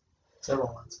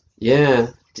 several months. Yeah.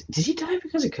 Did he die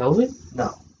because of COVID?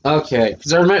 No. Okay,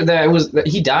 because I remember that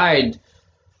he died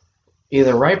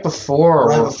either right before or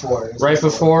Right before. It was right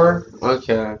before.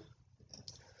 Okay.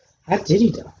 How did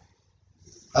he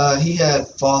die? He had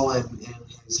fallen in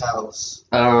his house.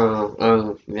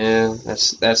 Oh, man.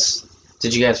 That's.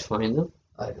 Did you guys find them?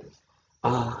 I did.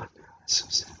 Oh, no, that's so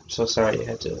sad. I'm so sorry you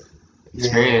had to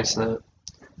experience that.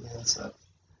 Yeah, so.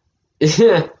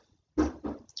 Yeah.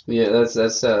 Yeah,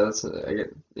 that's I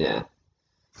get, yeah.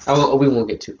 We won't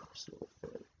get too personal.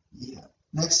 Yeah.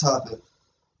 Next topic.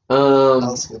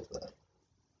 I'll skip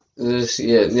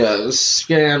that.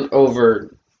 Scan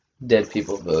over dead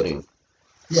people voting.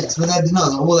 Yes, but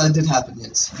that did happen.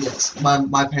 Yes. My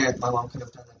mom could have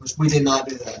done that, which we did not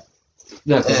do that.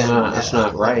 That's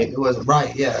not right. It wasn't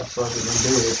right. Yeah, so we didn't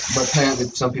do it. But apparently,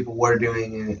 some people were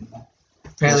doing it.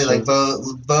 Apparently, like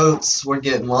votes were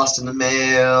getting lost in the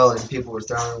mail, and people were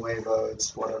throwing away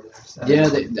votes, whatever. Yeah,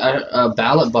 a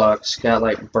ballot box got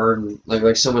like burned,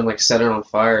 like someone like set it on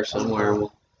fire somewhere,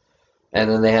 and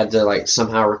then they had to like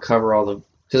somehow recover all the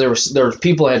because there was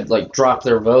people had like dropped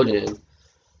their vote in,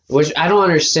 which I don't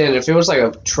understand. If it was like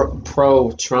a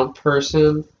pro-Trump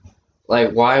person,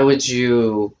 like why would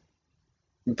you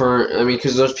burn? I mean,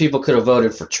 because those people could have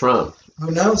voted for Trump. Who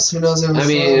knows? I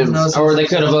mean, or they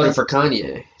could have voted for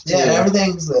Kanye. Yeah,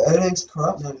 everything's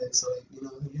corrupt nowadays. So you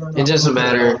don't know. It doesn't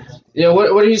matter. Yeah,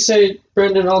 what do you say,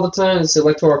 Brendan, all the time? It's the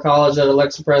Electoral College that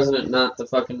elects the president, not the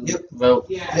fucking vote.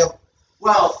 Yeah. Yep.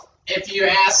 Well, if you're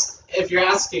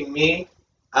asking me,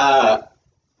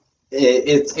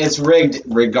 it's rigged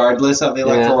regardless of the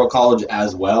Electoral College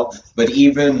as well. But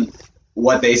even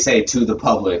what they say to the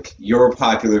public, your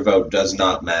popular vote does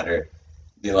not matter.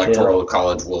 The Electoral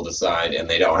College will decide, and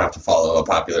they don't have to follow a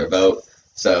popular vote,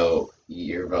 so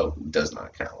your vote does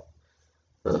not count.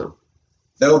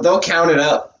 They'll count it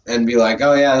up and be like,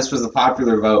 oh yeah, this was the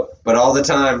popular vote, but all the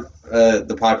time,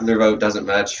 the popular vote doesn't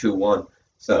match who won,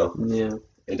 so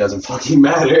it doesn't fucking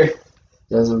matter.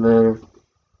 Doesn't matter.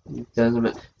 It doesn't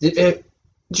matter.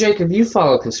 Jacob, you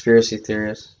follow conspiracy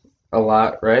theorists a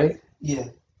lot, right? Yeah.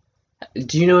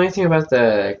 Do you know anything about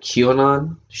the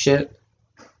QAnon shit?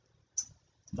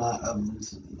 Not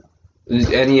recently, no.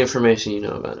 Any information you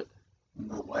know about it?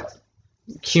 What?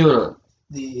 QAnon.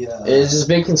 It's this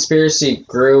big conspiracy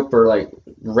group or like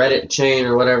Reddit chain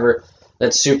or whatever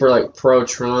that's super like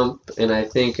pro-Trump, and I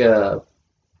think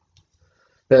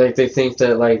they think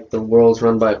that like the world's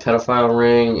run by a pedophile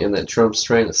ring and that Trump's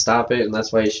trying to stop it, and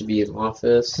that's why he should be in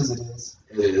office. Because it is.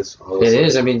 It is. It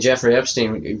is. I mean, Jeffrey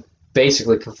Epstein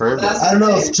basically confirmed it. I don't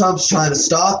know if Trump's trying to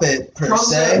stop it per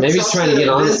se. Maybe he's trying to get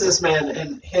on it. Businessman,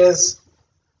 and he's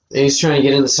trying to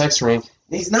get in the sex ring.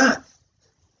 he's not.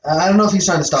 I don't know if he's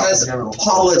trying to stop it in Because general.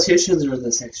 politicians are in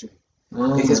the sex ring.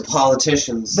 Because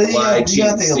politicians But lie, cheat,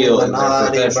 and steal in their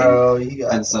Illuminati, profession. bro. You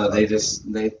got And so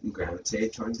they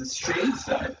gravitate towards the shady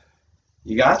side.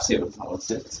 You got to in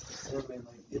politics. I mean, like,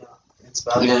 you know, it's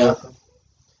bound to Yeah. happen.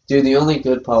 Dude, the only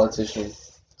good politician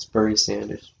is Bernie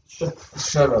Sanders.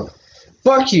 Shut up.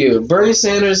 Fuck you. Bernie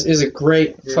Sanders is a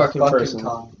great You're fucking a fucking person.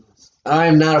 communist. I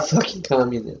am not a fucking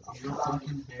communist. I'm not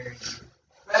fucking daring you.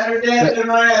 Better dead than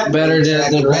red. Better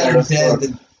dead than Better red. dead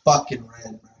than fucking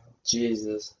red, bro.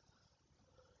 Jesus.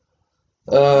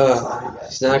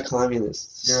 He's not a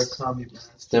communist. You're a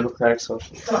communist. Democratic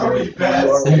Socialist. You're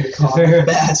a commie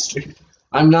bastard.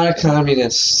 I'm not a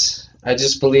communist. I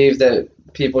just believe that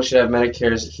people should have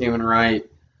Medicare as a human right,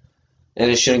 and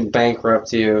it shouldn't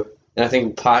bankrupt you. And I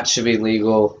think pot should be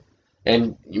legal,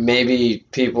 and maybe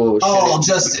people should. All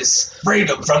justice,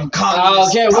 freedom from Oh,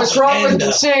 communist okay, what's wrong with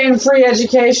propaganda. saying free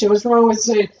education? What's wrong with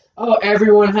saying, oh,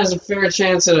 everyone has a fair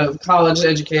chance at a college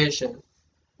education?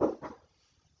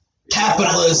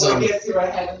 Capitalism. What gets you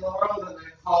ahead in the world, and then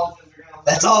colleges are gonna.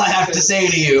 That's all I have to say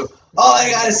to you. All I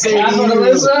gotta say to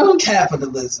Capitalism? you.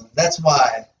 Capitalism. That's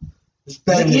why. It's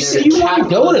better You than said you want to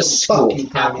go to school. fucking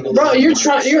communism. Bro,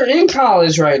 you're in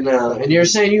college right now, and you're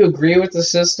saying you agree with the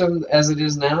system as it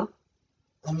is now?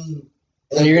 I mean,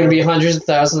 And you're going to be hundreds of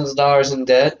thousands of dollars in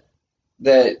debt?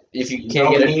 That if you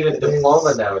can't get need a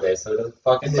diploma nowadays, so it doesn't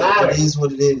fucking matter. It is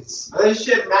what it is. This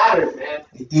shit matters, man.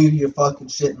 You do your fucking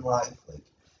shit in life. Like,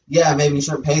 yeah, maybe you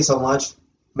shouldn't pay so much.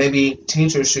 Maybe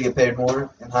teachers should get paid more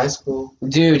in high school.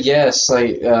 Dude, yes,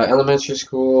 like elementary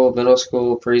school, middle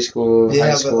school, preschool, Yeah,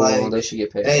 high but, school, like, they should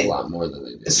get paid hey, a lot more than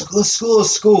they do. School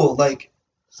is school. Like,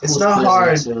 it's School's not hard.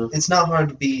 prison, too. It's not hard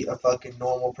to be a fucking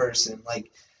normal person.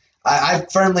 Like, I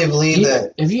firmly believe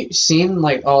that. Have you seen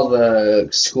like all the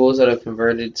schools that have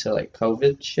converted to like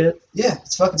COVID shit? Yeah,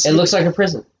 it's fucking. It Stupid. looks like a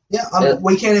prison. Yeah, Yeah.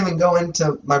 we can't even go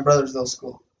into my brother's little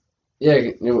school. Yeah,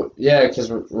 because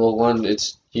well, one,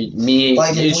 it's me,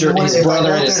 Like, if it's we went- his if I brother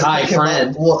go and up his there to high pick him up-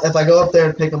 friend. Well, if I go up there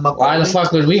and pick him up, Why the early-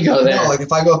 fuck would we go there? No, like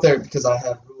if I go up there because I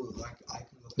have rules, like I can.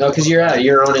 Go No, because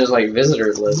you're on his like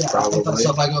visitor list Yeah, probably.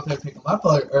 so if I go up there and pick him up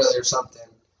early or something,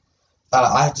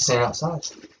 I have to stand outside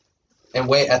and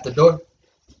wait at the door.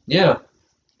 Yeah,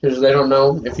 because they don't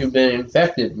know if you've been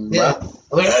infected. Yeah. Bro.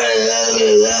 I'm like,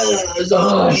 Oh,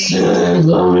 "Zombie, shit,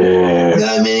 come here.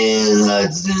 come in,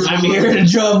 let's do I'm here to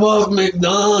drop off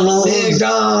McDonald's.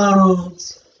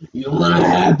 McDonald's. You want a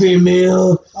Happy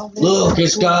Meal? Look,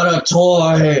 it's got a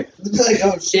toy. Like,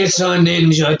 oh, shit. It's a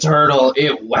Ninja Turtle.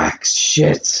 It whacks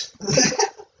shit.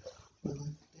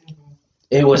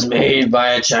 It was made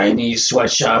by a Chinese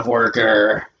sweatshop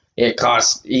worker.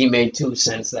 He made 2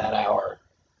 cents that hour.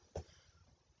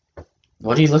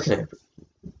 What are you looking at?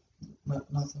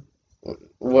 Nothing.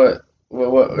 What,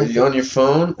 are you on your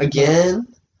phone again?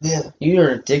 Yeah. You are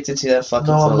addicted to that fucking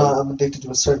No, phone. I'm not. I'm addicted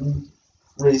to a certain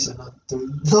reason. On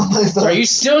my phone. Are you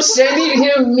still sending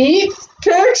him meat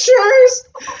pictures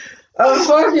of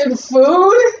fucking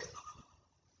food?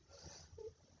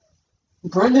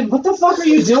 Brendan, what the fuck are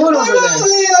you doing over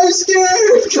there? I'm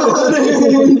scared. Come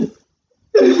on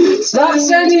in. Stop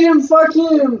sending him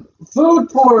fucking food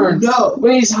porn No.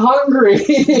 when he's hungry.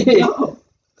 No.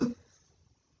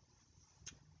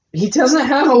 He doesn't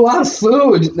have a lot of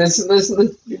food.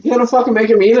 You're gonna fucking make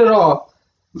him eat it all.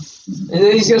 And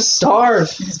then he's gonna starve.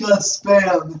 He's got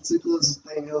spam. It's the closest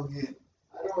thing he'll get.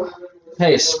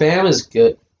 Hey, spam is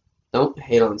good. Don't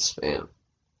hate on spam.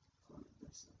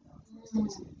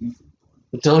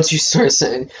 Don't you start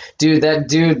saying, dude,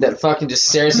 that fucking just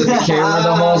stares at the camera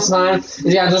the whole time.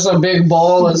 He's got just a big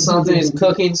bowl of something. He's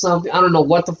cooking something. I don't know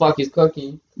what the fuck he's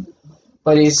cooking.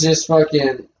 But he's just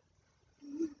fucking...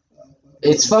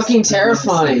 It's fucking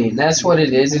terrifying. That's what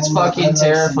it is. It's fucking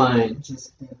terrifying.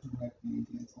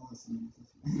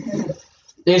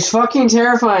 It's fucking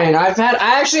terrifying. I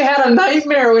actually had a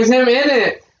nightmare with him in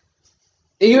it.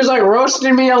 He was like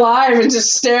roasting me alive and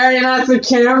just staring at the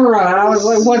camera. And I was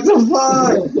like, what the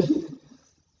fuck?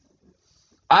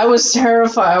 I was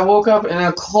terrified. I woke up in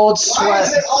a cold Why sweat.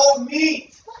 is it all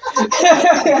meat?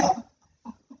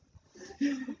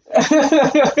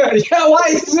 Yeah, why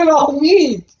is it all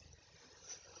meat?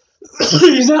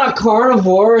 He's not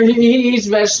carnivore. He eats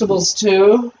vegetables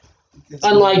too.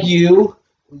 Unlike you.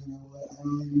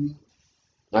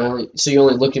 So you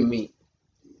only look at meat.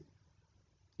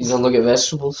 You don't look at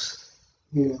vegetables?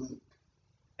 Here,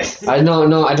 I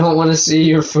don't want to see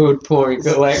your food porn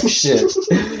collection.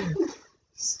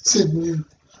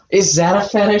 Is that a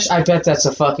fetish? I bet that's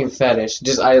a fucking fetish.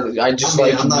 I just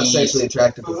like I'm not meat. sexually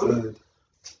attracted to food.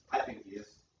 I think he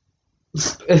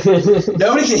is.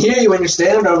 Nobody can hear you when you're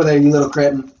standing over there, you little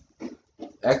cretin.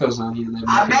 Echoes on you.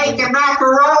 I'm making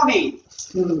macaroni.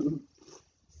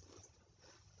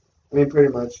 I mean,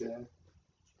 pretty much, yeah.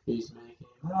 He's making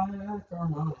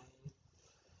macaroni.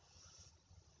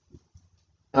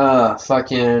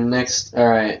 Fucking next. All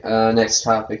right. Next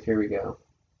topic. Here we go.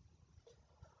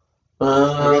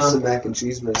 I got some mac and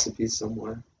cheese recipes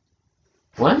somewhere.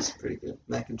 What? Pretty good.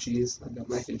 Mac and cheese. I got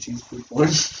mac and cheese food for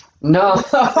you. No.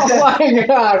 Oh my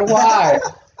God. Why?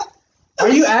 Are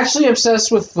you actually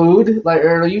obsessed with food? Like,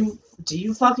 or do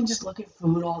you fucking just look at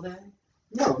food all day?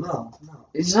 No.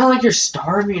 It's not like you're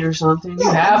starving or something. You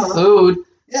No, have no. food.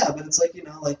 Yeah, but it's like, you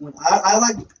know, like when I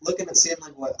like looking at seeing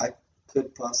like what I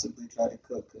could possibly try to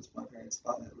cook because my parents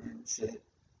buy that random shit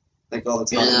like all the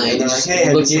time. Yeah, and you they're like, just hey, have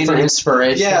you looking seen for any?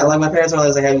 inspiration. Yeah, like my parents are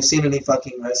always like, have you seen any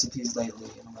fucking recipes lately?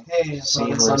 And I'm like, hey, I saw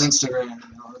this on Seamless. Instagram.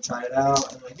 You want to try it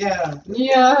out? And I'm like, yeah.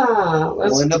 Yeah,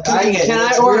 We'll end up cooking it, can and I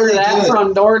it's order really that good.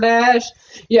 from DoorDash?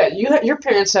 Yeah, your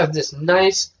parents have this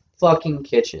nice fucking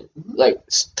kitchen, Mhm. like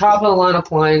top of the line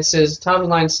appliances, top of the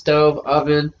line stove,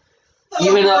 oven,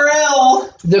 even grill.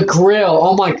 the grill.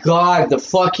 Oh my God, the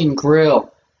fucking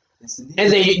grill!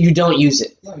 And you don't use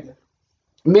it. Yeah, we do.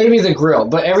 Maybe the grill,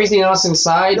 but everything else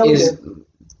inside No, we is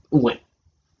when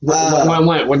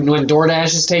when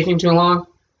DoorDash is taking too long.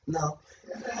 No.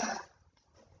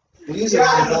 We use it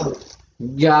all the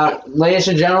time. Ladies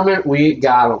and gentlemen, we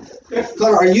got them.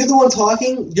 Connor, are you the one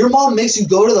talking? Your mom makes you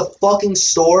go to the fucking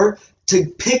store to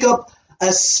pick up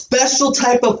a special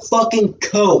type of fucking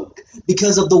Coke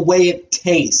because of the way it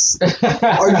tastes.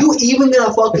 Are you even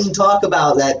gonna fucking talk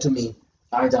about that to me?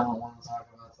 I don't want to talk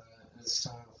about that. It's so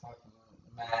fucking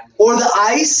mad. Or the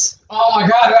ice? Oh my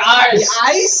God, the ice! The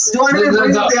ice? Do I never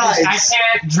bring up the I ice?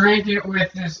 can't drink it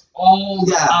with this old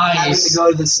Yeah, having to ice.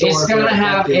 go to the store. It's for gonna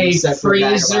have fucking a separate bag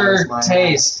of ice, freezer my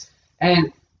taste.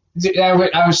 And dude, I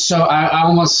was so I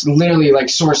almost literally like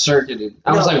short circuited.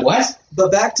 I was No. like, what? But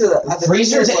back to the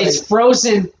Freezer? thing is, like, It's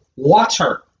frozen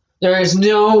water. There is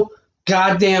no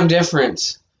goddamn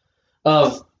difference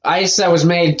of ice that was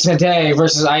made today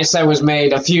versus ice that was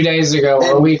made a few days ago or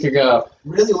a And- week ago.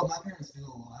 really what my parents do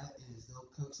a lot is they'll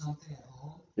cook something at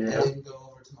home Yeah. and then go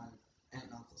over to my aunt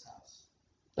and uncle's house.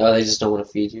 Oh, they just don't want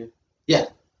to feed you.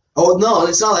 Oh no,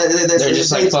 it's not. They're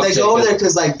just like, fuck they go over Jacob. there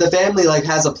because like the family like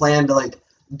has a plan to like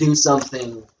do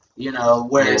something, you know,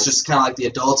 where it's just kind of like the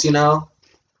adults, you know.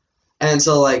 And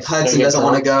so like Hudson get doesn't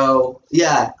want to drunk? go.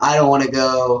 Yeah, I don't want to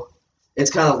go.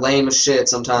 It's kind of lame as shit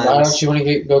sometimes. Why don't you want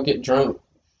to go get drunk?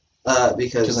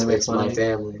 Because 'Cause they make it's fun my of you?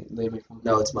 family. They make fun of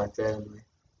No, you. it's my family.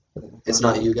 It's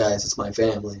not you guys. It's my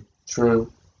family.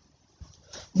 True.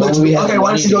 But, we have okay,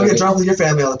 why money don't you go to get drunk with your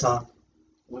family all the time?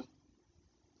 I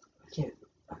can't.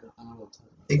 I don't know what to talk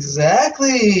about.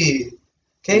 Exactly.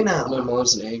 Okay, now. My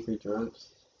mom's an angry drunk.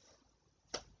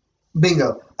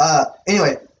 Bingo.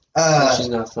 Anyway. She's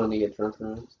not fun to get drunk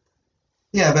around.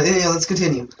 Yeah, but anyway, let's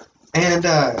continue. And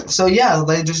so yeah,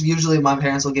 they just usually my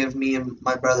parents will give me and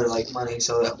my brother like money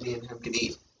so that me and him can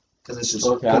eat because it's just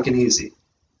Okay. quick and easy.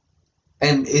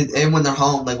 And when they're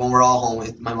home, like when we're all home,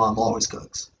 my mom always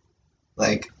cooks.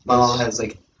 Like my mom has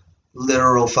like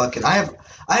literal fucking. I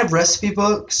have recipe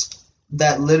books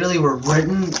that literally were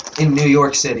written in New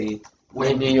York City.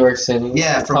 In New York City.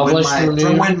 Yeah, Published from New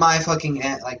York? when my fucking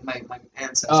aunt, like my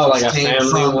ancestors Oh, like a came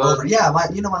family from one? over. Yeah, my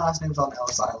my last name's on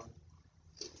Ellis Island.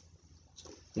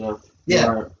 Yeah.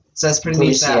 Yeah, so that's pretty neat.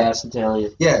 Greasy That. ass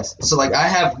Italian. Yes, so like I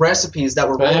have recipes that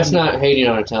were But that's written not hating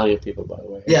on Italian people, by the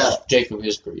way. It's Yeah. just Jacob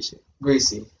is greasy.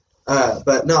 greasy.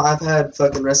 But no, I've had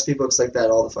fucking recipe books like that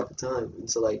all the fucking time, and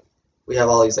so like we have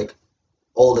all these like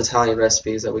old Italian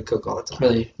recipes that we cook all the time.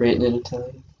 Really written in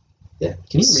Italian. Yeah.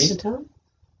 Can you read Italian?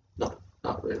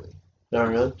 Not really. Not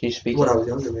really. Do you speak When I it? was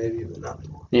younger, maybe, but not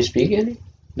anymore. Do you speak any?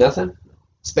 Nothing?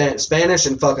 Spanish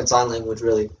and fucking sign language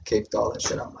really kicked all that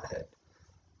shit out of my head.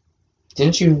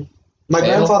 Didn't you My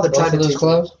fail grandfather both tried of to those teach me.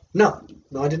 clubs? No,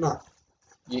 I did not.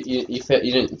 You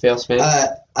didn't fail Spanish?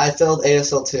 I failed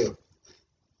ASL 2,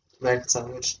 American Sign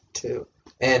Language 2,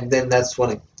 and then that's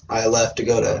when I left to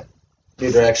go to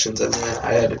New Directions, and then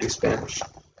I had to do Spanish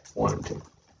 1 and 2.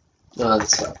 No, that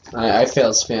sucked. I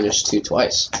failed Spanish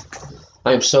twice.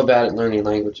 I am so bad at learning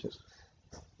languages.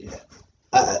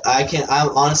 I can't. I'm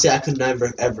honestly, I could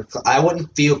never ever. I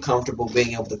wouldn't feel comfortable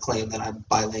being able to claim that I'm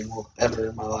bilingual ever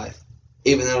in my life,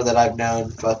 even though that I've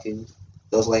known fucking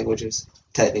those languages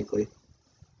technically.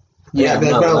 Yeah, I'd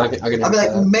be like, no, bro, I can I'd be have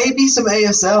like, that. maybe some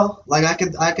ASL. Like I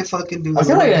could fucking do. I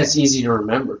feel like that's easy to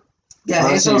remember. yeah,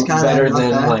 Honestly, ASL's kind of better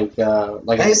than like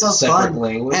a ASL's separate fun.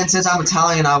 language. And since I'm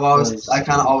Italian, I Nice.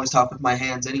 kind of always talk with my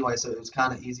hands anyway, so it was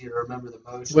kind of easy to remember the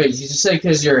motions. Wait, you just say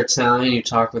because you're Italian, you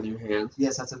talk with your hands?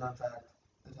 Yes, that's a known fact.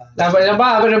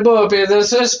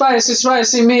 There's a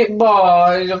spicy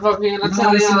meatball. You're fucking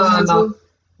Italiano.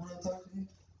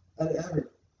 Ever.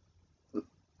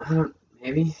 I don't.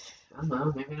 Maybe. I don't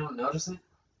know. Maybe I don't notice it.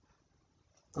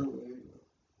 I don't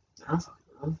fucking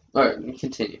know. Alright, you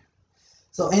continue.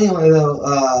 So anyway,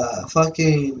 though,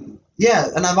 fucking yeah,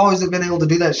 and I've always been able to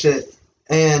do that shit,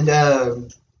 and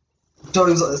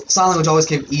so sign language always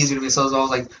came easier to me. So it was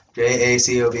always like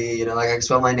JACOB, you know, like I can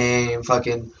spell my name,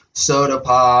 fucking soda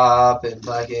pop, and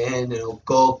fucking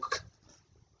Gulk.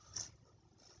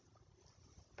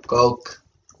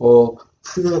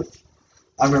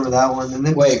 I remember that one. And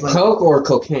then Wait, like, Coke or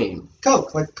cocaine?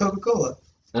 Coke, like Coca-Cola,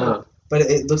 Oh. but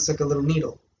it looks like a little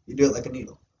needle. You do it like a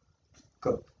needle.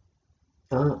 Coke.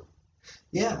 Oh.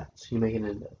 Yeah, So you make it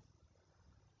into.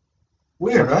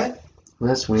 weird, right? Well,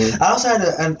 that's weird. I also had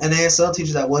an ASL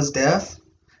teacher that was deaf,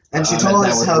 and she I told bet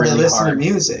that us was how they really listen hard. to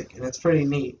music, and it's pretty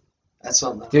neat. That's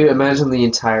something. Dude, imagine the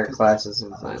entire classes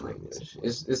in sign language.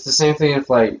 It's the same thing if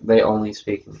like they only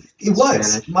speak in It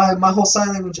was Spanish. my whole sign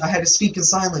language. I had to speak in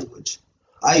sign language.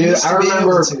 I Dude, used to I be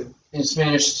remember- able to. In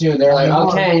Spanish too, they're like, Only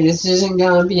one. okay, this isn't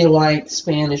gonna be like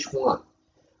Spanish 1.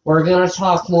 We're gonna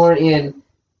talk more in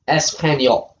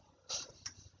Espanol.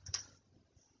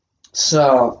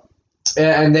 So,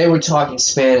 and they were talking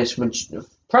Spanish,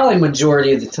 probably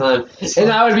majority of the time,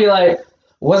 and I would be like,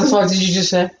 "What the fuck did you just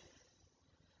say?"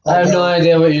 I have no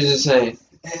idea what you're just saying.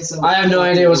 ASL I have no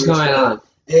idea what's going on.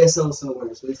 ASL is so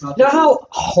worse. We talked You know how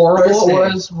horrible it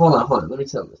First was? Hold on. Let me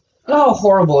tell you this. You know how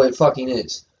horrible it fucking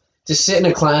is to sit in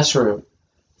a classroom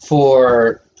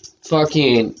for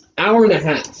fucking hour and a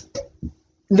half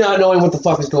not knowing what the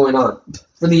fuck is going on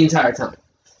for the entire time.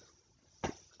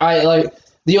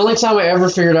 The only time I ever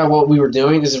figured out what we were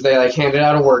doing is if they like handed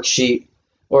out a worksheet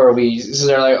or so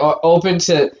they're like open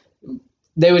to,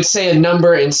 they would say a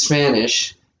number in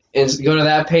Spanish and go to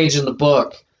that page in the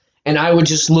book. And I would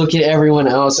just look at everyone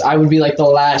else. I would be like the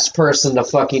last person to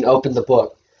fucking open the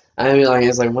book. I'd be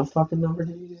like, what fucking number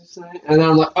did you just say? And then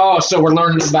I'm like, oh, so we're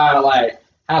learning about like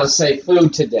how to say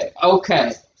food today.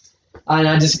 Okay. And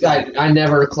I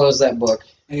never closed that book.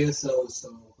 ASL was so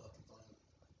fucking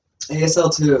fun.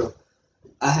 ASL 2,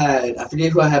 I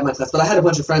forget who I had in my class, but I had a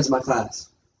bunch of friends in my class.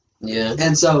 Yeah.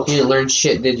 And so, You didn't learn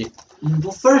shit, did you?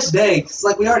 well, first day, cause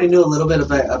like we already knew a little bit of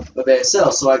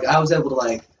ASL, so like I was able to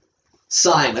like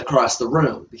sign across the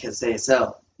room because it's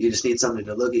ASL. You just need somebody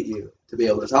to look at you to be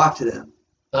able to talk to them.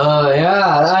 Oh,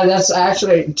 yeah. That's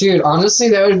actually, dude, honestly,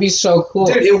 that would be so cool.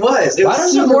 Dude, it was. It Why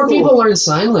was don't super more cool. people learn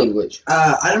sign language?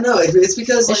 I don't know. It's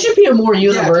because It like, should be a more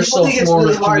universal people think it's form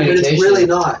really of hard, but communication. it's really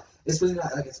not. It's really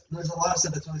not. Like there's a lot of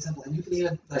stuff that's really simple, and you can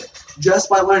even like just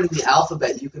by learning the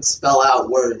alphabet, you can spell out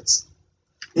words.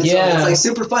 And so Yeah. it's like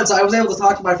super fun. So I was able to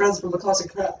talk to my friends from the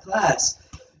classic class,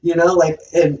 you know, like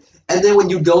and then when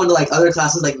you go into like other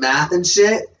classes like math and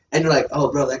shit, and you're like,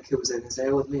 oh bro, that kid was in his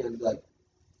area with me, and be like,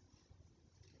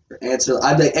 for answer,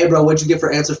 I'd be like, hey bro, what'd you get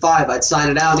for answer 5? I'd sign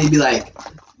it out, and he'd be like,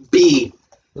 B.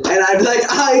 And I'd be like,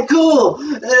 alright, cool.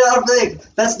 And I'd be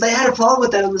like, they had a problem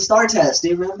with that on the STAR test. Do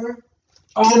you remember?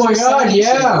 Oh Kids my were god, signing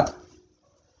yeah.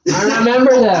 I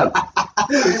remember that.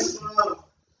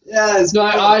 Yeah, it's No,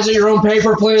 eyes at your own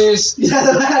paper, please.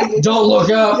 yeah, Don't look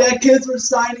up. yeah, kids were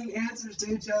signing answers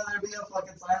to each other via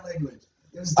fucking sign language.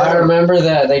 It was I dope. remember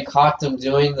that. They caught them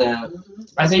doing that. Mhm.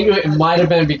 I think it might have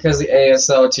been because the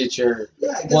ASL teacher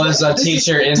Yeah, 'cause was a this is-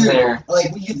 teacher in dude, there.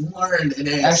 Like we learned in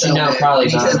ASL. Actually, no, man, probably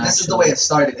because not, this is the actually. way it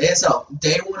started. ASL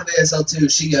day 1 of ASL 2,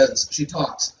 she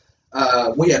talks.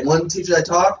 We had one teacher that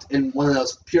talked and one that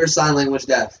was pure sign language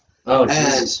deaf. Oh, And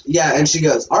Jesus. yeah, and she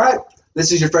goes, all right,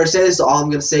 this is your first day. This is all I'm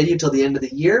going to say to you till the end of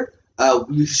the year.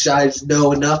 You guys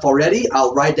know enough already.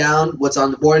 I'll write down what's on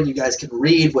the board, and you guys can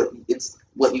read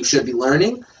what you should be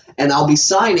learning. And I'll be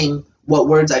signing what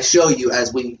words I show you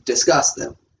as we discuss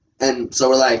them. And so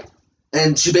we're like,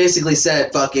 and she basically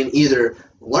said, fucking either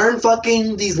learn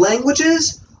fucking these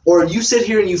languages, or you sit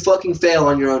here and you fucking fail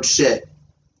on your own shit.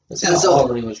 That's and how so- all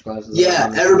language classes Yeah,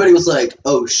 are. everybody was like,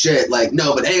 "Oh shit!" Like,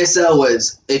 no, but ASL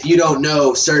was if you don't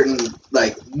know certain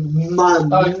like, You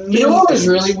know what was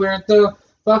really weird though?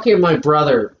 Fucking my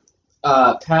brother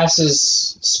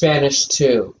passes Spanish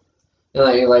too,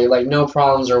 and like no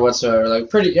problems or whatsoever. Like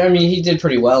pretty, I mean, he did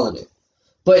pretty well in it.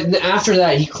 But after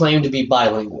that, he claimed to be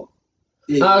bilingual.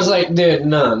 I was like, dude,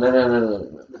 no.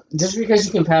 Just because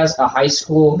you can pass a high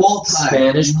school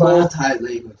Spanish class, multi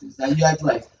languages. Now you have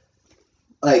to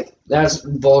like that's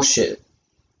bullshit.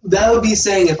 that would be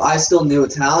saying if I still knew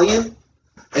Italian,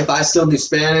 if I still knew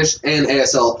Spanish and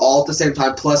ASL all at the same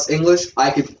time plus English, I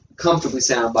could comfortably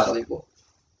say I'm bilingual.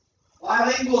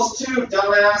 Bilinguals too,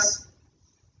 dumbass.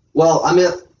 Well, I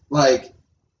meant like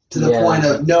to the Yeah. point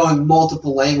of knowing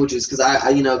multiple languages because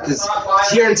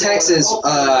because here in Texas,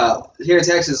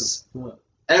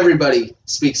 everybody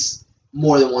speaks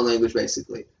more than one language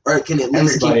basically. or can at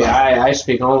least Everybody, keep up. I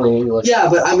speak only English. Yeah,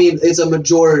 but I mean, it's a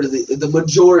majority. The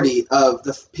majority of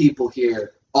the people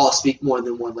here all speak more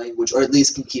than one language, or at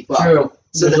least can keep up. True.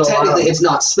 So There's a lot technically, of- it's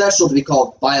not special to be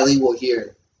called bilingual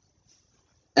here.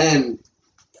 And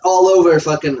all over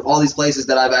fucking all these places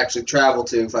that I've actually traveled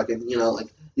to, fucking, you know, like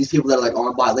these people that are like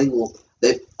are bilingual,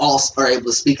 they all are able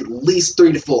to speak at least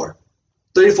 3 to 4.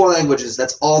 3 to 4 languages.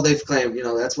 That's all they've claimed. You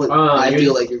know, that's what I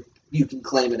feel like you can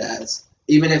claim it as.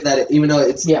 Even though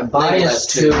it's Yeah, bi labeled is as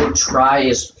 2, tri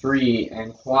is 3,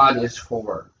 and quad is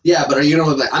 4. Yeah, but are you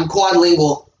gonna be like, I'm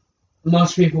quadlingual?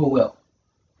 Most people will.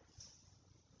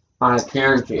 I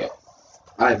guarantee it.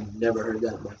 I've never heard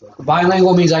that in my fucking.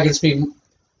 Bilingual means I can speak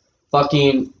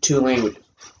fucking 2 languages.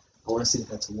 I want to see if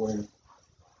that's a word.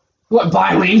 What,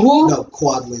 bilingual? No,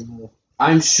 quadlingual.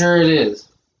 I'm sure it is.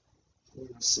 We're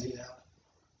gonna see that.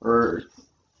 Or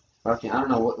fucking, I don't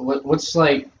know. What's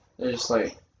like, there's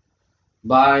like,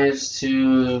 bi is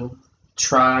 2,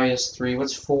 tri is 3.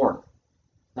 What's 4?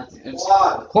 It's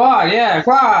Quad. Quad, yeah,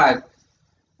 quad.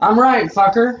 I'm right,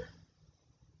 fucker.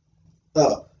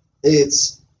 Oh,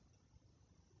 it's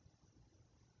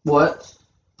What?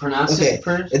 Pronounce Okay. it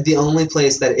first? the only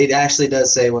place that it actually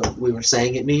does say what we were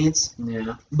saying it means,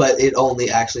 Yeah. but it only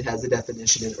actually has the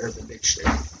definition in Urban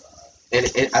Dictionary. And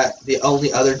the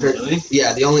only other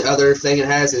the only other thing it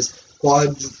has is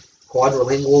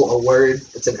quadrilingual, a word.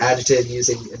 It's an adjective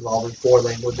involving 4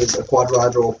 languages, a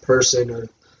quadrilateral person or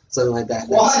something like that.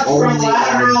 That's only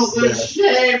Quadrilateral's in the the-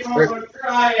 shape of a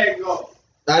triangle.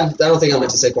 I don't think I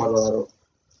meant to say quadrilateral.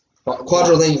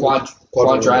 Quadrilingual.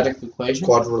 Quadratic equation?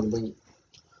 Quadrilingual.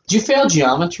 Did you fail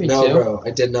geometry No, too? bro,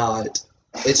 I did not.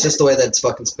 It's just the way that it's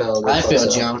fucking spelled. I It failed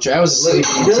fucks up. geometry. I was asleep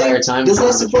the Really? entire time. Just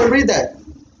listen before I read that.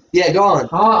 Yeah, go on.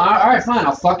 Oh, alright, fine.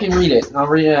 I'll fucking read it. I'll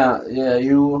read it. Yeah,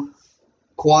 you.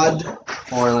 Quad.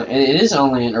 Or it is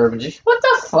only in urban dictionary. What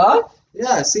the fuck?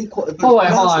 Yeah, see. Oh, wait,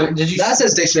 hold on. Did you? That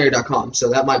says dictionary.com, so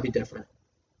that might be different.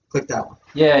 Click that one.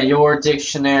 Yeah, your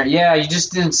dictionary. Yeah, you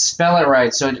just didn't spell it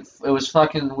right, so it was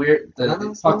fucking weird. I It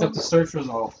don't fucked know. up the search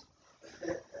results.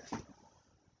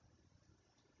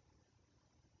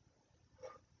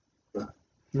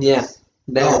 Yeah.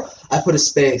 There. Oh, I put a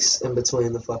space in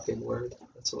between the fucking word.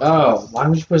 That's what. Oh, why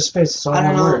would you put a space? It's all I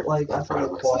don't one know. word. Like I I'm proud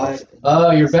put of quad. myself.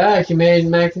 Oh, you're back. You made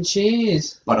mac and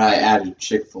cheese. But I added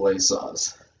Chick-fil-A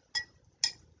sauce.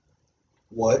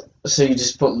 What? So you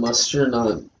just put mustard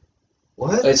on.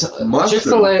 What? It's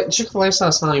Mustard? Chick-fil-A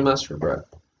sauce, honey mustard, bro.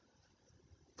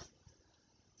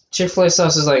 Chick-fil-A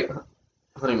sauce is like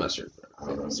honey mustard, I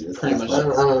don't know, dude. Pretty much. I don't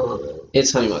know.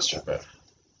 It's honey mustard, bro.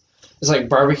 It's like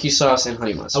barbecue sauce and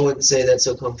honey I mustard. wouldn't say that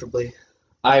so comfortably.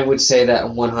 I would say that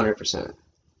 100%.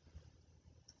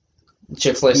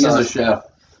 Chick-fil-A He's a sauce. chef.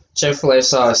 Chick-fil-A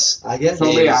sauce. I guess.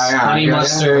 Is honey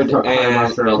mustard and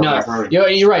no.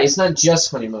 you're right. It's not just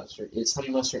honey mustard. It's honey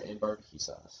mustard and barbecue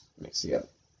sauce mixed together.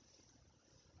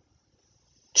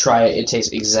 Try it. It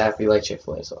tastes exactly like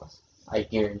Chick-fil-A sauce. I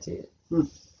guarantee it.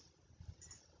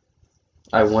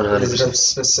 I 100%. Is it of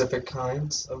specific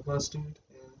kinds of mustard?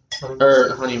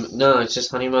 Or honey? No, it's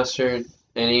just honey mustard.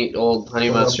 Any old honey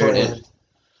What mustard. brand? And,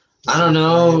 I don't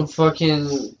know.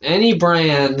 Fucking any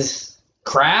brand.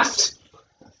 Kraft.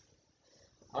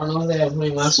 I don't know if they have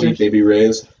honey mustard. Sweet Baby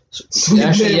Ray's.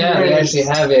 Actually, yeah, they actually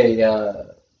have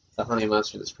a honey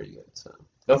mustard that's pretty good. So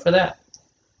go for that.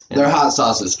 Their hot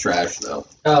sauce is trash, though.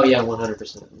 Oh yeah, 100%.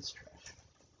 It's trash.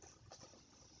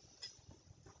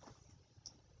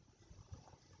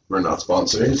 We're not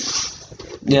sponsored.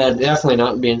 Yeah, definitely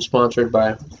not being sponsored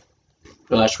by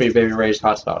Sweet Baby Ray's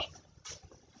hot sauce.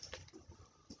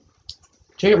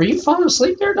 Jay, were you falling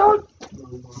asleep there, dog?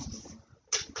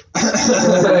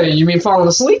 You mean falling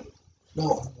asleep? No,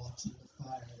 I'm watching the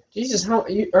fire. Jesus, how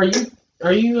are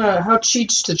you how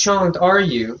cheech to chonked are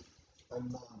you?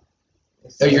 I'm not.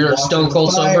 Oh, you're stone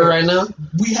cold sober right now?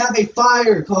 We have a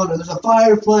fire, Connor. There's a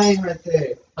fire playing right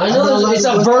there. I I'm know not allowed it's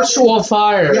to a look at virtual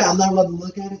fire. Yeah, I'm not allowed to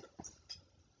look at it.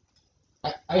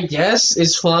 I guess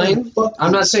it's fine. Fuck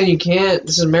I'm you. not saying you can't.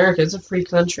 This is America. It's a free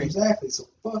country. Exactly, so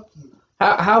fuck you.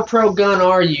 How pro gun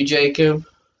are you, Jacob?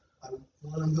 I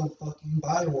want to go fucking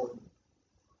buy one.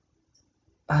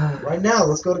 Right now,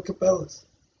 let's go to Cabela's.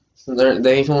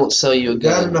 They won't sell you a You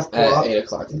got gun enough at guap? 8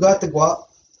 o'clock. You got the guap?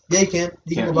 Yeah, you can.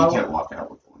 You can go buy one. walk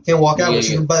out with one. Can't walk out, Yeah, but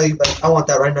you yeah. can buy. Like, I want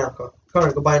that right now.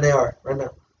 Connor, go buy an AR right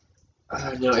now.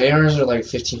 No, ARs are like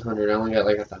 1,500. I only got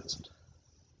like 1,000.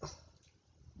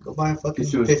 Go buy a fucking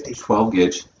Get you a 50. 12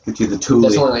 gauge. Get you the That's Thule.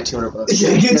 only like 200 bucks.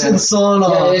 Yeah, get your son Yeah,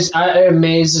 off. it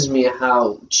amazes me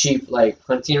how cheap like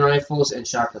hunting rifles and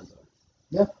shotguns are.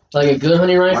 Yeah. Like a good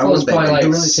hunting rifle is would they probably be like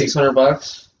really cheap? 600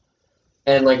 bucks,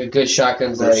 and like a good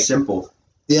shotgun's They're like simple.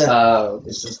 Yeah.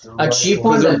 It's just a cheap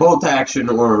one. Because they're That, bolt action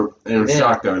or in a Yeah.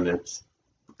 shotgun. It's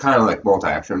kind of like bolt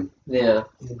action. yeah,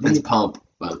 It's pump,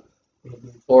 but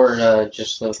or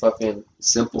just the fucking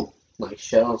simple. like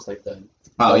shells like the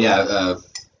Oh yeah,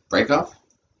 break off.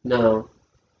 no,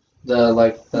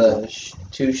 the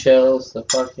two shells, the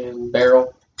fucking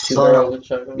barrel, two Oh. barrel good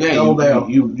shotgun. Yeah, Double barrel.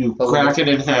 you Double crack it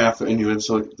in half and you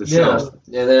insert the Yeah, shells.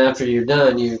 and then after you're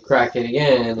done, you crack it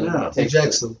again and Yeah. take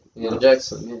Ejects them. Ejects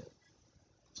them. Yeah,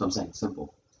 So I'm saying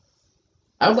simple.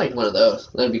 I would like one of those.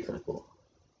 That'd be kind of cool.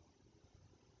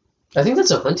 I think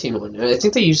that's a hunting one. I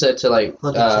think they use that to like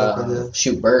Hunting shotgun, yeah.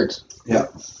 shoot birds. Yeah.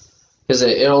 Because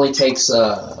it only takes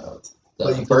the But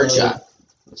you can bird only- shot.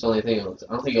 That's the only thing. I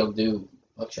don't think it'll do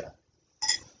buckshot.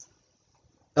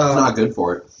 It's not good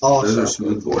for it. All Those are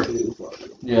shotgun. smooth for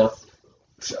it. Yeah,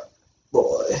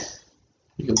 Boy.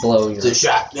 you can blow your. It's a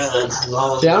shotgun. See,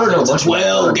 I don't know much about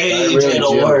 12 guns, but I gauge, really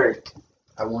it'll do. work.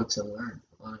 I want to learn,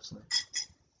 honestly.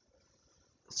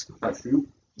 I shoot.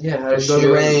 Yeah, how Go to to shoot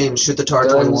the range, shoot the TAR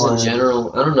guns 21. in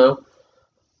general. I don't know.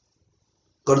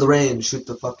 Go to the range, shoot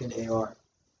the fucking AR.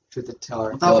 Shoot the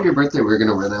TAR. I thought for your birthday we were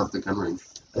gonna rent out the gun range.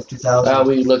 At 2000.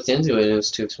 We looked into it. And it was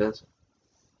too expensive.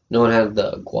 No one had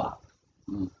the guap.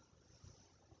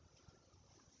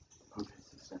 Okay,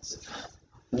 it's expensive.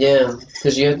 Yeah,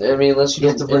 because you have. I mean, unless you You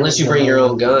have don't, to bring unless you a bring your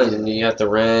own gun. gun, and you have to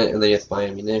rent, and then you have to buy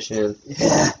ammunition,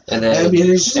 Yeah. and then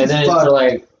Ammunition. and then fuck. for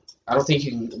like, I don't think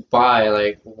you can buy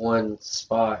like one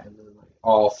spot, and then like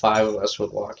all 5 of us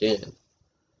would walk in.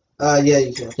 Yeah,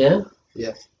 you can.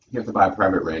 Yeah. You have to buy a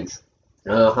private range. I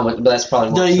don't know how much, but that's probably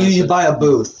more No, you expensive. buy a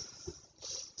booth.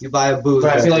 You buy a booth.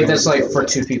 But I feel like that's like for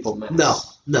 2 people max. No.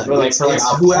 For like it's for like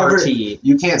a whoever. party.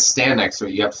 You can't stand next to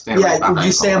it. You have to stand right Yeah, behind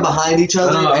you stand someone. behind each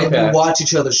other Oh, and okay. you watch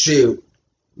each other shoot.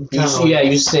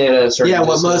 You stand at a certain Yeah,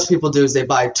 what distance. most people do is they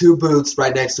buy 2 booths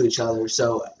right next to each other,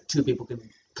 so 2 people can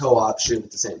co-op shoot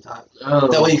at the same time. Oh,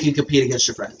 That way you can compete against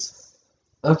your friends,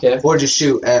 okay. or just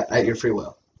shoot at your free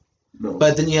will. No,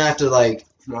 But then you have to like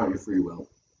it's not your free will.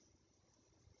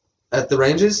 at the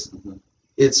ranges. Mhm.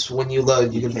 It's when you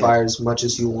load, you You can can't. fire as much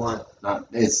as you want. But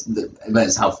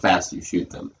it's how fast you shoot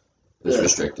them. It's Yeah.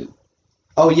 restricted.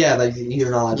 Oh yeah, like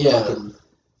you're not Yeah. fucking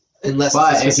unless.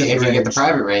 But it's a if you specific get the range.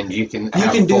 private range, you can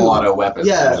have can do- full auto weapons.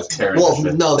 Yeah, And just tear Well, the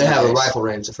shit. no, they have a Nice. rifle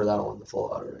range for that one, the full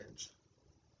auto range.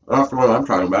 That's the one I'm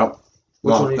talking about.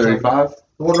 Which one are you talking 35.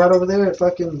 The one right over there at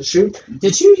fucking the shoot.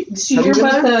 Did you Have hear you been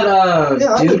about there? that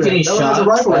Yeah, I've been dude there. getting That one has shot a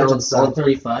rifle range on inside.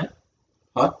 135?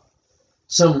 Huh?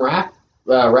 Some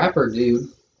rapper dude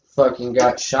fucking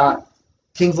got shot.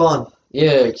 King Von.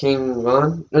 Yeah, King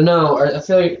Von. No, I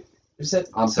feel like is that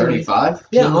On 35?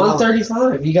 Yeah, King on Von.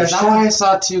 35. He got Is that shot. why I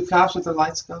saw 2 cops with their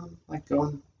lights going? Like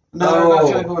going. No, Oh.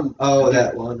 they're not gonna go. Oh,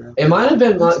 that one. It might have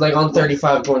been like on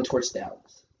 35 going towards Dallas,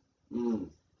 Mm.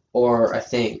 or I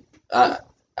think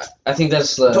I think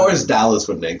that's the Towards Dallas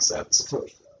would make sense.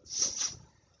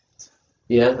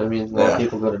 yeah. I mean, a lot of Yeah.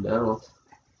 people go to Dallas.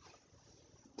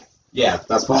 Yeah,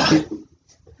 that's why.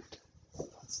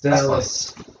 It's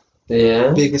Dallas.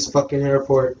 Yeah. Biggest fucking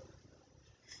airport.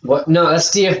 What? No, that's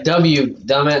DFW.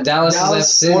 Dumbass. Dallas is that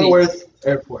Dallas city. Fort Worth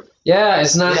Airport. Yeah,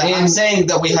 it's not Yeah, in. I'm saying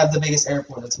that we have the biggest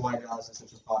airport. That's why Dallas is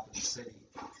such a popular city.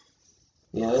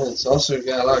 Yeah, it's also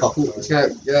got a lot of Fuck cool. you. It's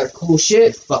got cool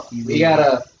shit. Fuck you. We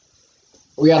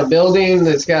got a building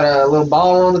that's got a little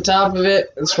ball on the top of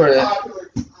it. That's where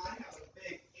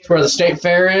the state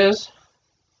fair is.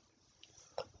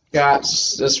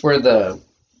 That's where the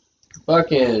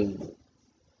fucking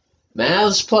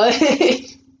Mavs play.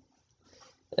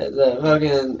 At the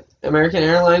fucking American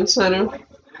Airlines Center.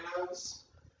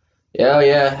 Yeah,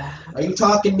 yeah. Are you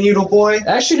talking Needle Boy?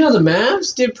 Actually, no, the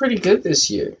Mavs did pretty good this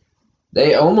year.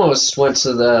 They almost went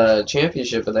to the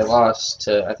championship, but they lost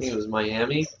to, I think it was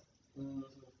Miami. Can you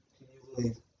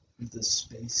believe the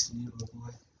space Needle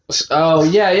Boy? Oh,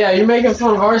 yeah, yeah. You're making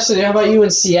fun of our city. How about you in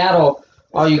Seattle?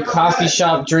 All you coffee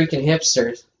shop drinking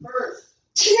hipsters.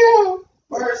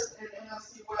 First in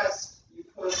NFC West, you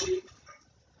pussy.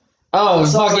 Oh,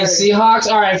 Sorry. fucking Seahawks?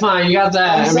 Alright, fine. You got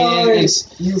that. I'm I mean, sorry.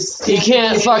 it's you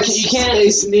can't fucking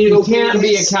you can't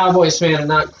be a Cowboys fan and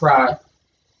not cry.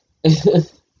 Yeah,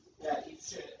 eat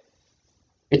shit.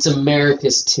 It's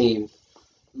America's team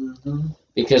Mm-hmm.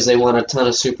 because they won a ton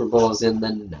of Super Bowls in the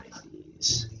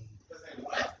 90s.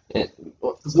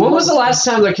 Because When was the last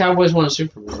time the Cowboys won a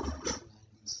Super Bowl?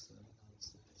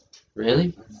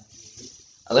 Really?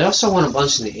 Oh, they also won a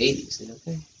bunch in the 80s, didn't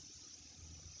they?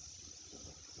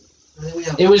 I think we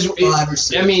have It was. 5 or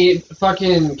 6. I mean,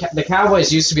 fucking the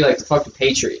Cowboys used to be like the fucking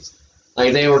Patriots.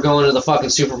 Like they were going to the fucking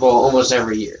Super Bowl almost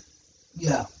every year.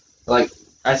 Yeah, Like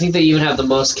I think they even have the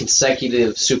most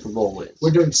consecutive Super Bowl wins.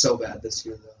 we're doing so bad this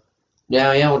year, though.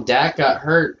 Yeah, when Dak got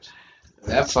hurt,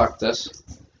 that fucked us.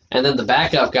 And then the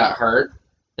backup got hurt,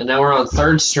 and now we're on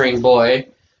third string boy,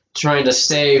 trying to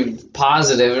stay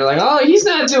positive. We're like, oh, he's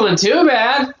not doing too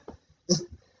bad.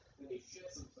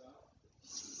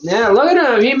 Yeah, look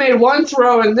at him. He made one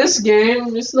throw in this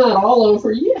game. It's not all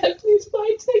over yet. Please buy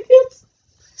tickets.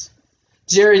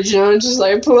 Jerry Jones is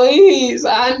like, please,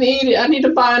 I need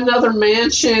to buy another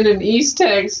mansion in East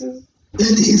Texas. In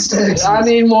East Texas. I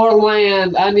need more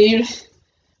land.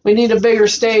 We need a bigger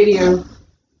stadium.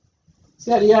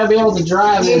 You gotta be able to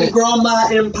drive in it. Grow my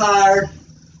empire.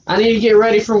 I need to get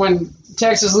ready for when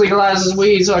Texas legalizes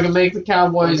weed so I can make the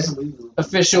Cowboys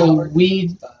official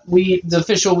weed, the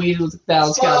official weed with the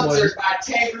Dallas Cowboys. Sponsored by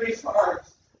Integrity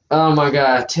Farms. Oh my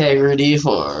God, Integrity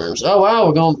Farms. Oh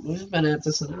wow, we've been at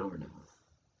this an hour now.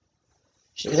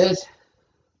 Shit.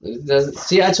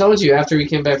 See, I told you after we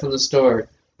came back from the store,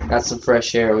 got some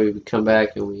fresh air, we would come back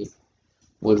and we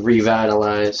would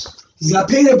revitalize. He's got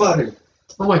peanut butter.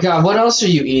 Oh my God, what else are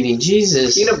you eating?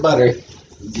 Jesus. Peanut butter.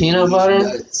 Peanut butter?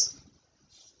 Nuts.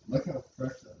 Look how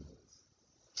fresh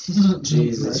that is.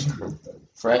 Jesus.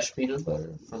 Fresh peanut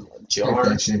butter from a jar.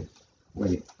 That shit.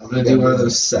 Wait, I'm gonna do one of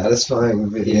those satisfying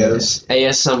videos.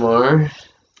 ASMR.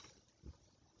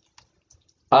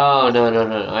 Oh,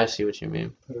 no. I see what you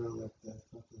mean. Put it on like that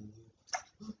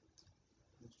fucking.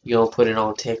 You gonna put it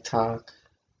on TikTok?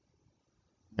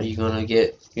 Are you gonna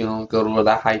go to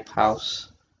the hype house?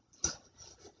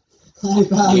 You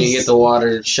gonna get the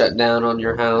water shut down on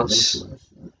your house?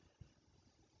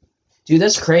 Dude,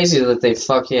 that's crazy that they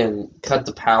fucking cut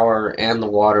the power and the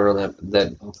water on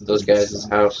that those guys'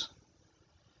 house.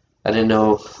 I didn't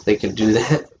know they could do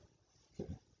that.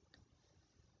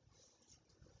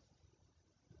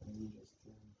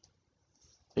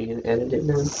 Are you gonna edit it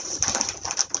now?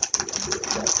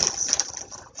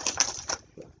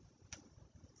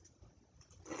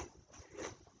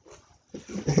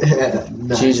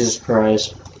 Nice. Jesus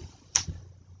Christ.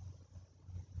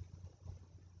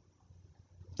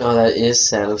 Oh, that is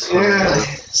satisfying. Yeah.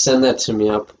 Send that to me.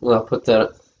 I'll put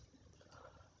that.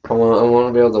 I want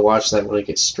to be able to watch that when I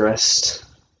get stressed.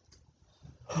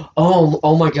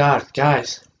 Oh my God,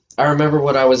 guys! I remember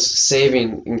what I was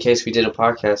saving in case we did a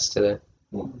podcast today.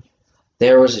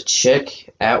 There was a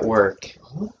chick at work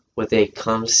with a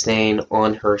cum stain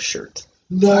on her shirt.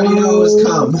 No, How do you know it was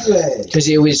cum? way. Because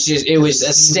it was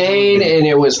a stain and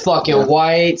it was fucking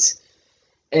white.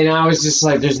 And I was just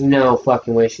like, there's no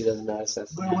fucking way she doesn't notice that.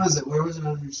 Where was it? Where was it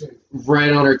on your shirt?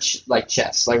 Right on her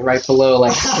chest, like right below,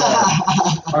 like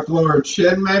Our lower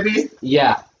chin, maybe?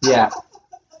 yeah.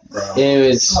 Bro. It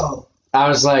was. Oh. I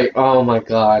was like, oh my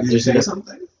God. Did you There's say no,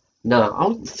 something?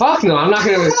 no. Fuck no. I'm not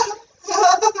gonna.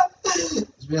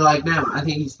 Just be like, man, I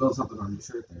think you spilled something on your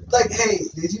shirt there. Like, hey,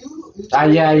 did you?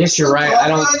 Yeah, I guess you're right.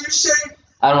 On your shirt?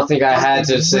 I don't think I had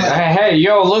to say, hey,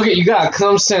 yo, look at you got a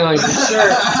cum stain on your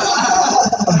shirt.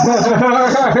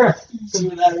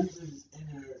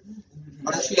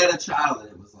 What if she had a child and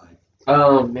it was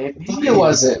like, Maybe it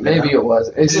wasn't. Maybe it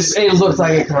wasn't. It looked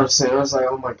like a cum stain. I was like,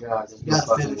 oh my God. This You is got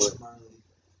fucking finished, weird. Marley.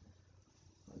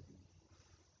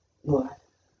 What?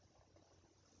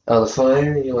 Oh, the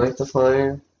fire? You like the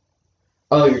fire?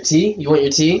 Oh, your tea? You want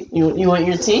your tea? You want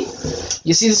your tea?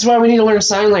 You see, this is why we need to learn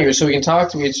sign language so we can talk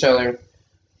to each other.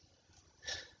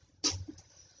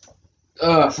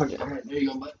 Oh, fuck it. All right, there you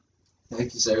go, bud.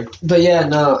 thank you, sir. But yeah,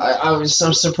 no, I'm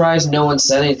surprised no one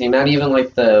said anything. Not even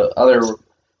like the other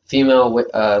female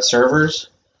servers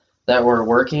that were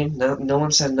working. No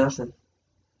one said nothing.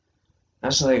 I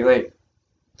was like,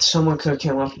 someone could have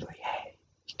come up and be like, hey,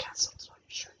 you got something on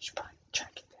your shirt. You should probably try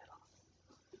to get that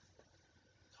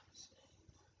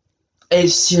off. It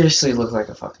seriously looked like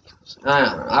a fucking house. I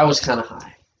don't know. I was kind of high.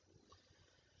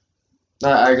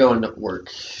 I go into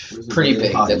work pretty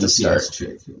big at the start.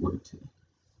 Chick at work too.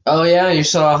 Oh yeah, you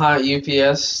saw a hot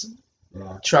UPS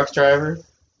Yeah. truck driver?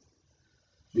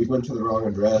 She went to the wrong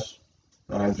address.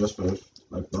 And I just finished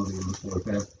building in the floor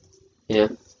pan. Yeah.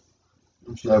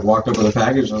 And she walked up with a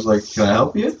package. I was like, "Can I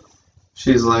help you?"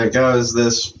 She's like, "Oh, is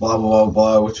this blah blah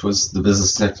blah blah," which was the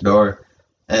business next door.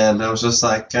 And I was just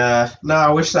like, "No, I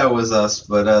wish that was us,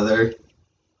 but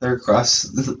they're across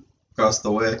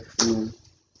the way." Mm.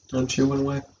 And she went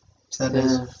away.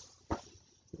 Sadness.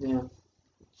 Yeah.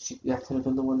 That could have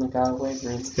been the one that got away,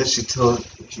 man. Because she told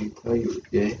you were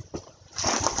gay.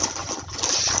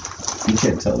 You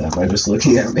can't tell that by just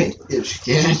looking at me. If she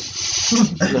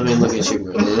can. Let me look at you,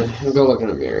 man. Go look in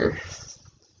the mirror.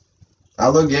 I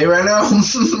look gay right now?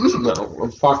 No,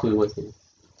 I'm fucking with you.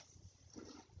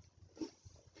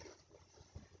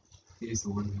 He's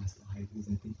the one who has to hide his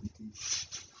identity.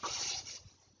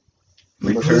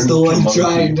 Return He's the one to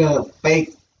trying monkey. to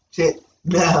fake Shit.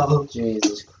 No.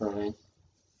 Jesus Christ.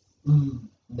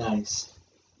 Nice.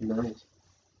 Nice.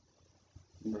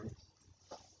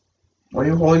 What are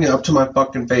you holding it up to my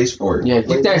fucking face for? Yeah,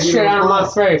 get that shit out of my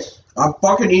face. I'm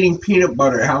fucking eating peanut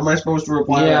butter. How am I supposed to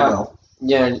reply Yeah. right now?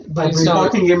 Yeah, But please don't.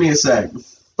 Fucking give me a sec.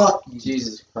 Fuck you.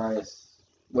 Jesus Christ.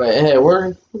 Wait, hey, we're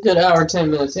a good hour, 10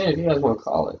 minutes in if you guys want to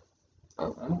call it.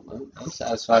 I'm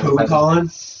satisfied Who with we that. calling?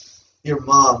 Your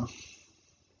mom.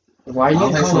 Why are I you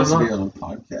don't think calling supposed to my be mom? on a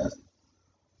podcast.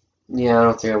 Yeah, I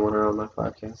don't think I want her on my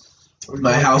podcast.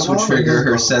 My house would trigger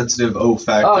her sensitive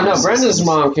olfactory Oh, no, Brenda's systems.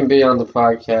 mom can be on the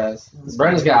podcast.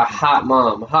 Brenda's got a hot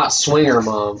mom, a hot swinger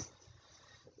mom.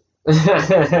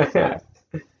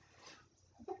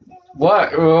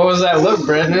 What? What was that look,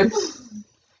 Brendan?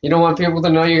 You don't want people to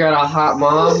know you got a hot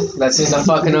mom that's into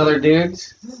fucking other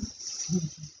dudes?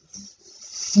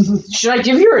 Should I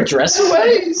give your address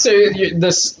away so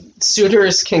the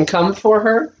suitors can come for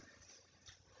her?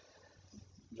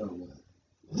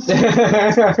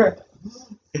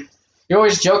 You're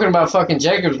always joking about fucking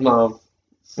Jacob's mom,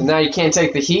 and now you can't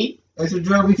take the heat? It's a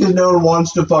joke because no one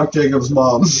wants to fuck Jacob's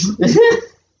mom.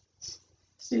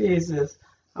 Jesus.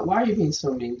 Why are you being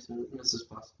so mean to Mrs.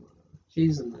 Possible?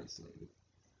 She's a nice lady.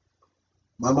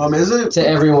 My mom isn't? To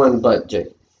everyone but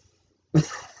Jacob.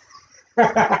 Dude,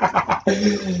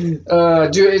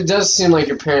 it does seem like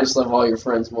your parents love all your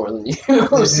friends more than you.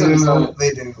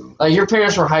 They do. Like, your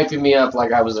parents were hyping me up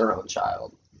like I was their own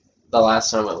child the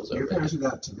last time I was over Your there. parents do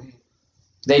that to me.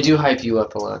 They do hype you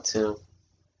up a lot, too.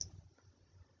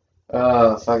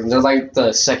 Fucking, they're like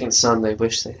the second son they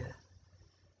wish they had.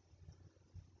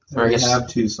 Or I We guess- have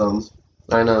two sons.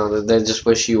 I know, they just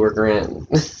wish you were Grant.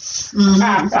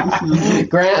 Grant,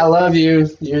 I love you.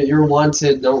 You're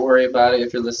wanted. Don't worry about it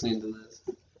if you're listening to this.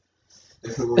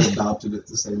 If we were adopted at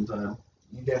the same time.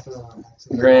 You definitely want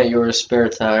to. Grant, you were a spare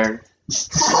tire. A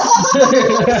spare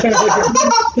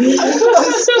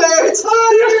tire!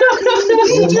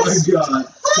 Oh my god.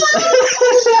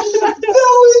 That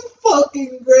was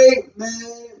fucking great, man.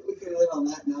 We could live on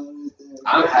that note right there.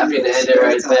 I'm happy to end it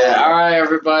right there. All right,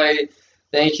 everybody.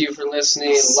 Thank you for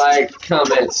listening. Like,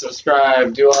 comment,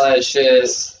 subscribe, do all that shit.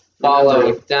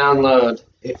 Follow, download.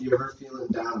 If you're ever feeling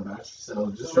down about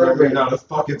yourself, just remember you're not a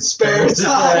fucking spare Spare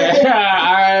tire.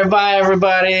 All right, bye,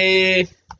 everybody.